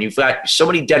joy, and you've got so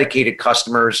many dedicated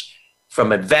customers.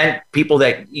 From people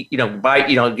that,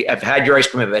 have had your ice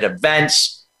cream at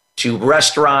events, to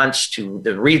restaurants, to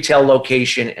the retail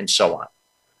location, and so on.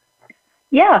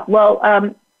 Yeah, well,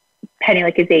 Penny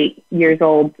Lick is 8 years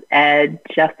old,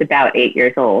 just about 8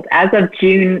 years old. As of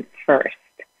June 1st,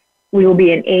 we will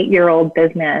be an 8-year-old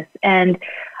business. And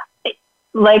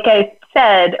like I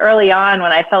said early on,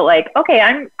 when I felt like, okay,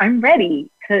 I'm ready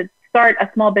to start a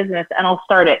small business, and I'll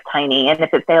start it tiny. And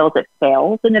if it fails, it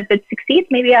fails. And if it succeeds,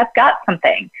 maybe I've got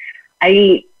something.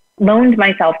 I loaned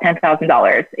myself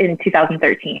 $10,000 in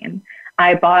 2013.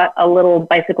 I bought a little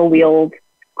bicycle wheeled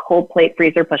cold plate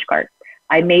freezer push cart.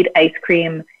 I made ice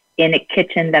cream in a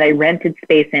kitchen that I rented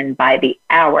space in by the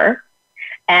hour.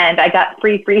 And I got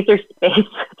free freezer space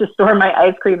to store my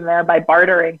ice cream there by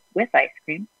bartering with ice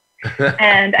cream.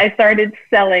 And I started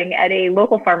selling at a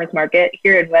local farmer's market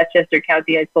here in Westchester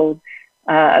County. I sold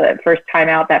first time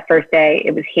out that first day.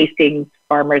 It was Hastings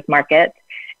Farmers Market.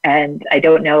 And I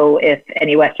don't know if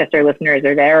any Westchester listeners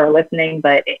are there or listening,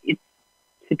 but it's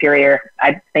superior.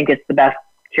 I think it's the best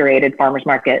curated farmers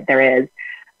market there is.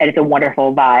 And it's a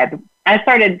wonderful vibe. I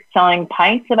started selling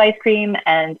pints of ice cream,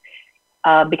 and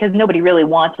because nobody really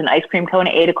wants an ice cream cone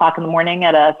at 8 o'clock in the morning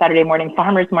at a Saturday morning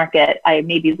farmer's market, I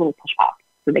made these little push pops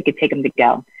so they could take them to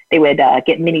go. They would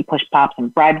get mini push pops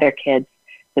and bribe their kids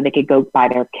so they could go buy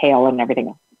their kale and everything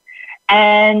else.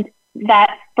 And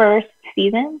that first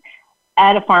season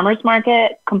at a farmer's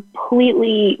market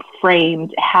completely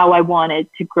framed how I wanted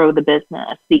to grow the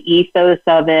business, the ethos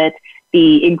of it,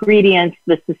 the ingredients,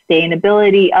 the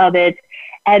sustainability of it.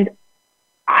 And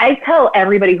I tell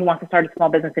everybody who wants to start a small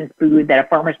business in food that a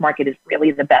farmer's market is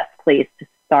really the best place to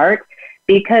start,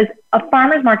 because a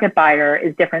farmer's market buyer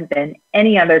is different than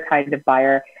any other kind of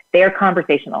buyer. They are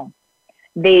conversational.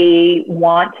 They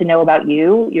want to know about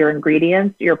you, your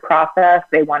ingredients, your process.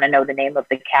 They want to know the name of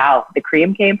the cow the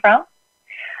cream came from.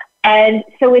 And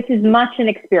so it's as much an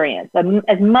experience,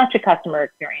 as much a customer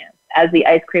experience as the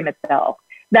ice cream itself.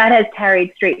 That has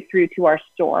carried straight through to our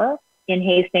store in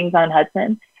Hastings on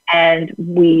Hudson. And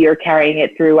we are carrying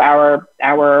it through our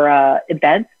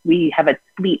events. We have a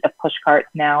fleet of push carts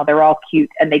now. They're all cute,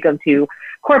 and they go to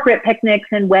corporate picnics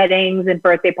and weddings and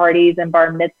birthday parties and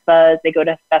bar mitzvahs. They go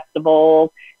to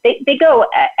festivals. They go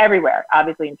everywhere.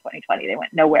 Obviously, in 2020, they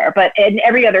went nowhere. But in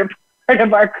every other part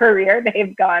of our career,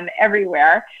 they've gone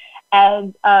everywhere.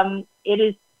 And it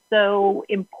is so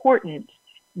important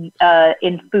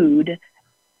in food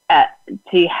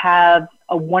to have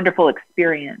a wonderful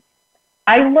experience.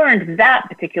 I learned that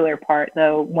particular part,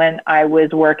 though, when I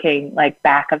was working like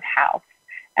back of house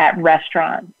at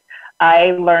restaurants.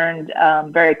 I learned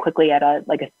very quickly at a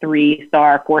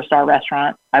 3-star, 4-star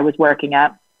restaurant I was working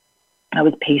at. I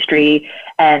was pastry,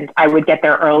 and I would get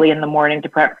there early in the morning to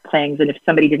prep things. And if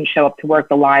somebody didn't show up to work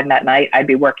the line that night, I'd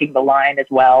be working the line as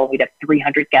well. We'd have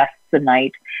 300 guests a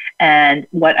night. And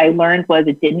what I learned was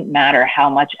it didn't matter how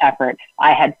much effort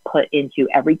I had put into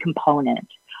every component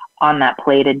on that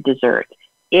plated dessert.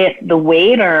 If the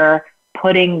waiter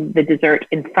putting the dessert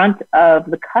in front of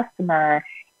the customer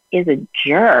is a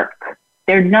jerk,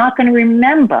 they're not going to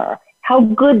remember how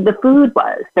good the food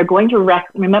was. They're going to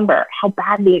remember how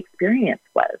bad the experience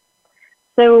was.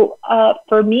 So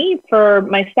for me, for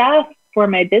my staff, for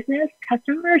my business,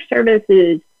 customer service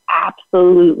is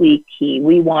absolutely key.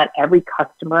 We want every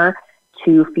customer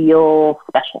to feel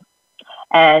special.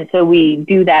 And so we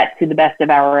do that to the best of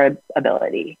our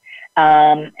ability.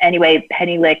 Anyway,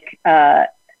 Penny Lick,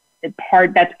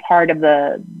 that's part of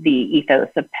the ethos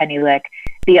of Penny Lick.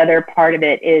 The other part of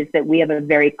it is that we have a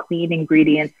very clean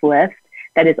ingredients list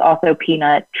that is also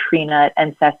peanut, tree nut,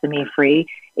 and sesame free.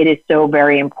 It is so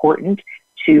very important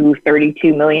to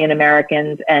 32 million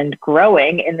Americans and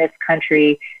growing in this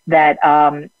country that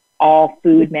all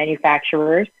food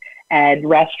manufacturers and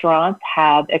restaurants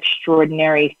have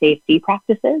extraordinary safety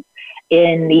practices.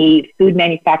 In the food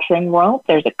manufacturing world,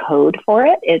 there's a code for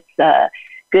it. It's a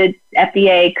good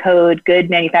FDA code, good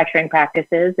manufacturing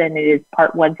practices, and it is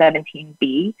Part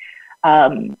 117B.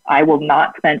 I will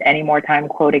not spend any more time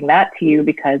quoting that to you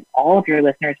because all of your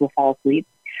listeners will fall asleep.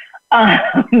 But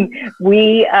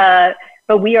we are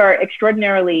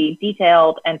extraordinarily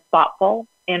detailed and thoughtful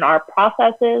in our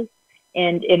processes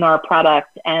and in our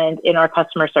product and in our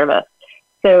customer service.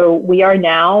 So we are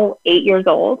now 8 years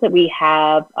old. We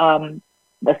have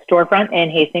the storefront in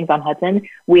Hastings on Hudson.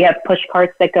 We have push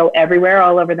carts that go everywhere,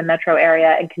 all over the metro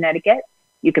area in Connecticut.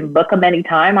 You can book them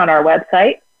anytime on our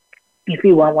website if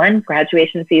you want one.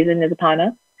 Graduation season is upon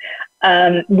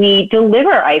us. We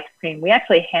deliver ice cream. We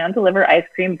actually hand deliver ice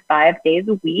cream 5 days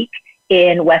a week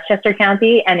in Westchester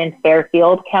County and in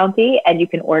Fairfield County, and you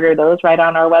can order those right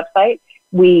on our website.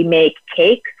 We make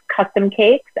cakes, custom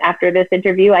cakes. After this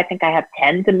interview, I think I have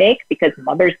 10 to make because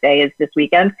Mother's Day is this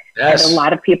weekend. Yes. And a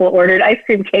lot of people ordered ice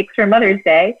cream cakes for Mother's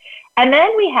Day. And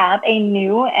then we have a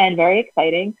new and very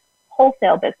exciting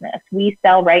wholesale business. We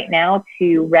sell right now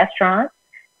to restaurants,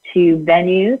 to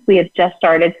venues. We have just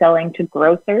started selling to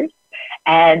grocers.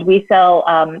 And we sell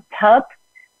tubs.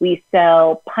 We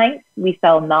sell pints. We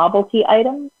sell novelty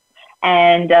items.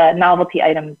 And novelty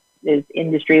items is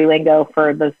industry lingo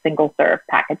for the single serve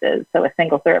packages. So a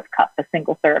single serve cup, a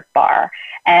single serve bar.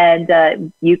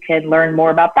 And you can learn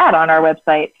more about that on our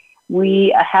website.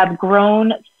 We have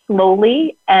grown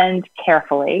slowly and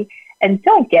carefully. And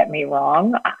don't get me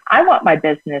wrong, I want my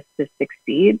business to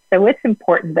succeed. So it's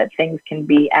important that things can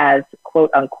be as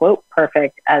quote unquote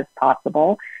perfect as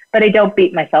possible. But I don't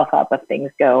beat myself up if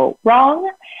things go wrong.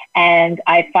 And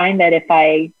I find that if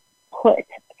I put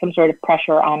some sort of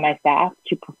pressure on my staff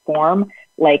to perform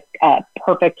like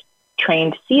perfect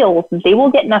trained SEALs, they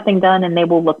will get nothing done and they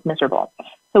will look miserable.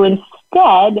 So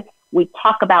instead, we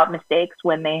talk about mistakes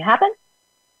when they happen,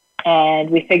 and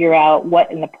we figure out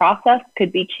what in the process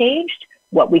could be changed,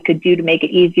 what we could do to make it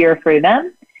easier for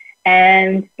them.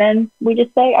 And then we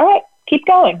just say, all right, keep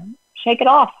going, shake it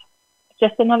off. It's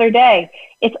just another day.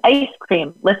 It's ice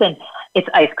cream. Listen, it's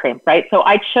ice cream, right? So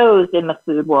I chose in the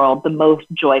food world the most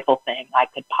joyful thing I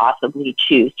could possibly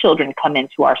choose. Children come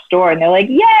into our store and they're like,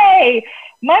 yay,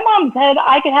 my mom said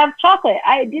I could have chocolate.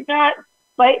 I did not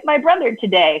fight my brother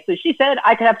today, so she said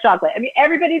I could have chocolate. I mean,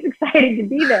 everybody's excited to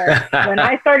be there. When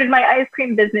I started my ice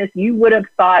cream business, you would have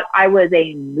thought I was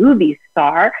a movie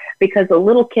star because the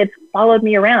little kids followed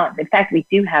me around. In fact, we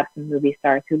do have some movie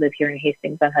stars who live here in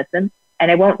Hastings-on-Hudson,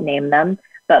 and I won't name them,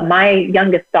 but my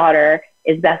youngest daughter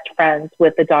is best friends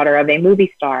with the daughter of a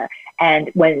movie star. And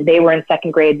when they were in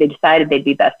second grade, they decided they'd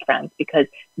be best friends because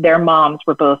their moms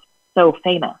were both so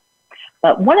famous.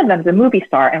 But one of them's a movie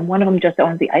star, and one of them just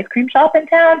owns the ice cream shop in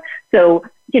town. So,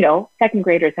 you know, second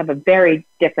graders have a very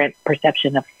different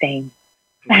perception of fame.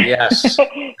 Yes,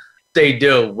 they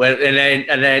do.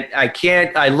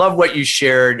 And I love what you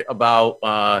shared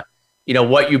about, you know,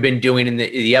 what you've been doing in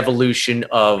the evolution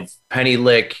of Penny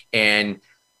Lick, and,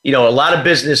 you know, a lot of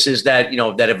businesses that, you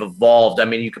know, that have evolved. I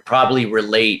mean, you could probably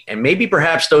relate, and maybe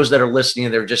perhaps those that are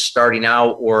listening, they're just starting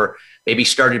out, or maybe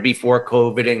started before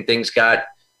COVID and things got,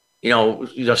 you know,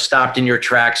 stopped in your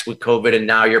tracks with COVID, and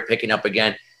now you're picking up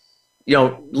again. You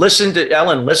know, listen to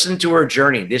Ellen, listen to her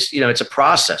journey. This, you know, it's a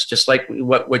process, just like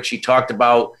what she talked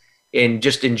about in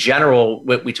general,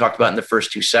 what we talked about in the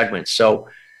first two segments. So,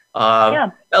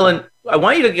 Ellen, I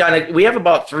want you to we have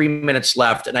about 3 minutes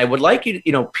left, and I would like you to,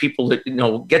 you know, people to, you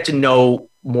know, get to know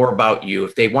more about you.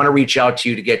 If they want to reach out to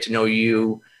you to get to know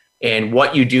you and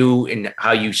what you do and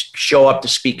how you show up to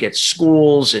speak at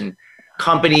schools and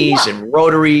companies and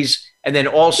Rotaries, and then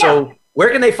also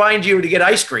where can they find you to get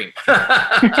ice cream?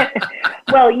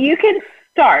 Well, you can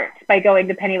start by going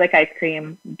to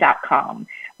pennylickicecream.com.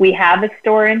 We have a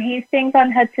store in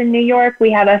Hastings-on-Hudson, New York.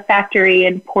 We have a factory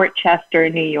in Port Chester,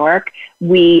 New York.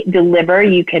 We deliver.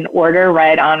 You can order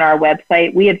right on our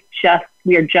website. We are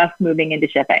just moving into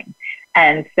shipping.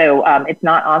 And so it's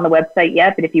not on the website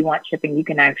yet, but if you want shipping, you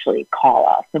can actually call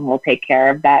us and we'll take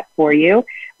care of that for you.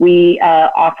 We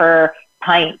offer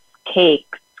pints,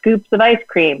 cakes, scoops of ice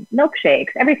cream,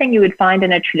 milkshakes, everything you would find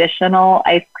in a traditional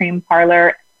ice cream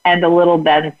parlor, and a little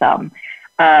then some.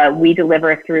 We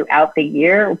deliver throughout the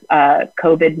year.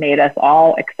 COVID made us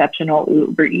all exceptional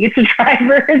Uber Eats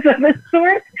drivers of a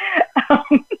sort.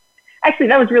 Actually,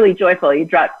 that was really joyful. You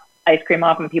dropped ice cream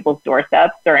off on people's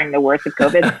doorsteps during the worst of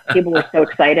COVID. People were so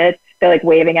excited. They're like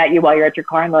waving at you while you're at your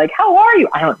car and they're like, how are you?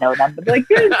 I don't know them, but they're like,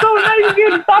 this is so nice of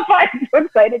you to stop by. I'm so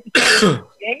excited to see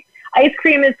you. Ice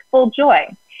cream is full joy.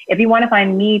 If you want to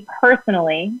find me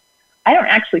personally, I don't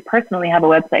actually personally have a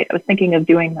website. I was thinking of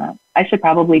doing that. I should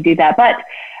probably do that. But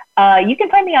you can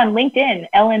find me on LinkedIn,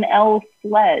 Ellen L.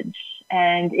 Sledge.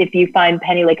 And if you find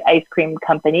Penny Lick Ice Cream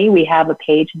Company, we have a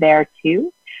page there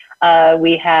too.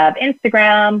 We have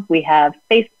Instagram. We have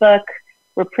Facebook.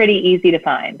 We're pretty easy to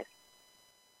find.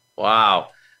 Wow.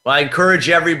 Well, I encourage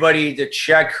everybody to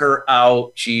check her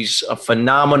out. She's a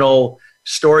phenomenal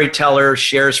storyteller,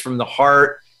 shares from the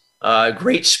heart,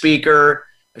 great speaker.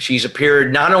 She's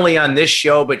appeared not only on this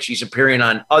show, but she's appearing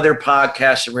on other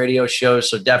podcasts and radio shows.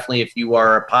 So definitely, if you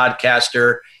are a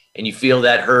podcaster and you feel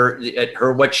that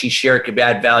her what she shared could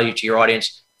add value to your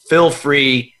audience, feel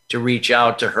free to reach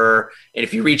out to her. And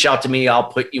if you reach out to me,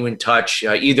 I'll put you in touch.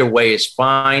 Either way is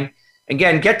fine.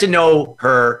 Again, get to know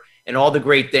her and all the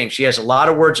great things. She has a lot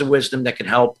of words of wisdom that can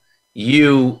help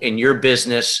you in your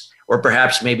business, or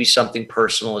perhaps maybe something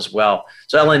personal as well.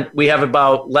 So Ellen, we have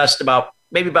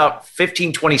maybe about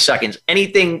 15, 20 seconds.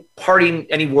 Anything parting,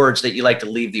 any words that you like to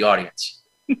leave the audience?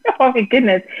 Oh my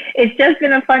goodness. It's just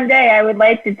been a fun day. I would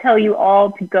like to tell you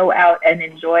all to go out and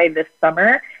enjoy this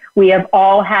summer. We have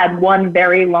all had one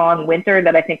very long winter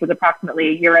that I think was approximately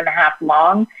a year and a half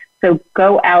long. So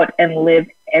go out and live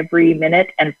every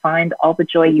minute and find all the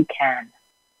joy you can.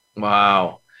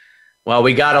 Wow. Well,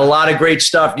 we got a lot of great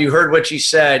stuff. You heard what she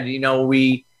said. You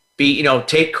know,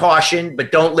 take caution,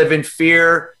 but don't live in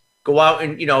fear. Go out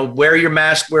and, wear your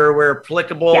mask where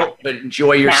applicable, but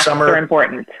enjoy your summer. Masks are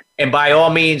important. And by all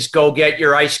means, go get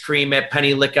your ice cream at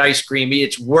Penny Lick Ice Cream.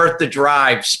 It's worth the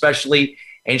drive, especially,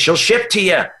 and she'll ship to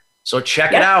you. So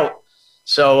check it out.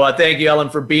 So thank you, Ellen,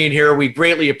 for being here. We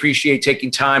greatly appreciate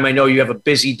taking time. I know you have a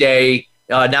busy day.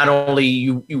 Not only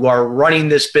you are running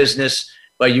this business,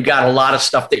 but you got a lot of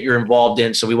stuff that you're involved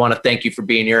in. So we want to thank you for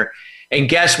being here. And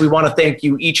guests, we want to thank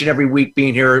you each and every week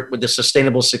being here with the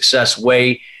Sustainable Success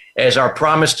Way. As our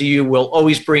promise to you, we'll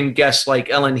always bring guests like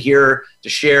Ellen here to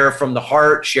share from the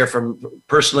heart, share from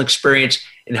personal experience,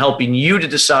 and helping you to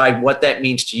decide what that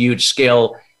means to you to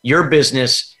scale your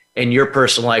business and your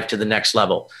personal life to the next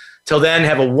level. Till then,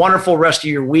 have a wonderful rest of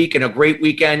your week and a great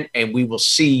weekend, and we will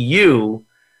see you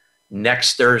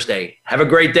next Thursday. Have a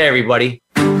great day, everybody.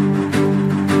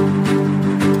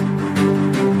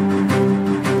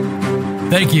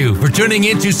 Thank you for tuning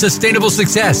in to Sustainable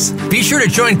Success. Be sure to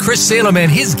join Chris Salem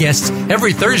and his guests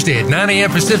every Thursday at 9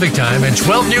 a.m. Pacific Time and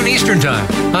 12 noon Eastern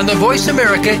Time on the Voice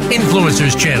America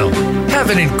Influencers Channel.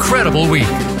 Have an incredible week.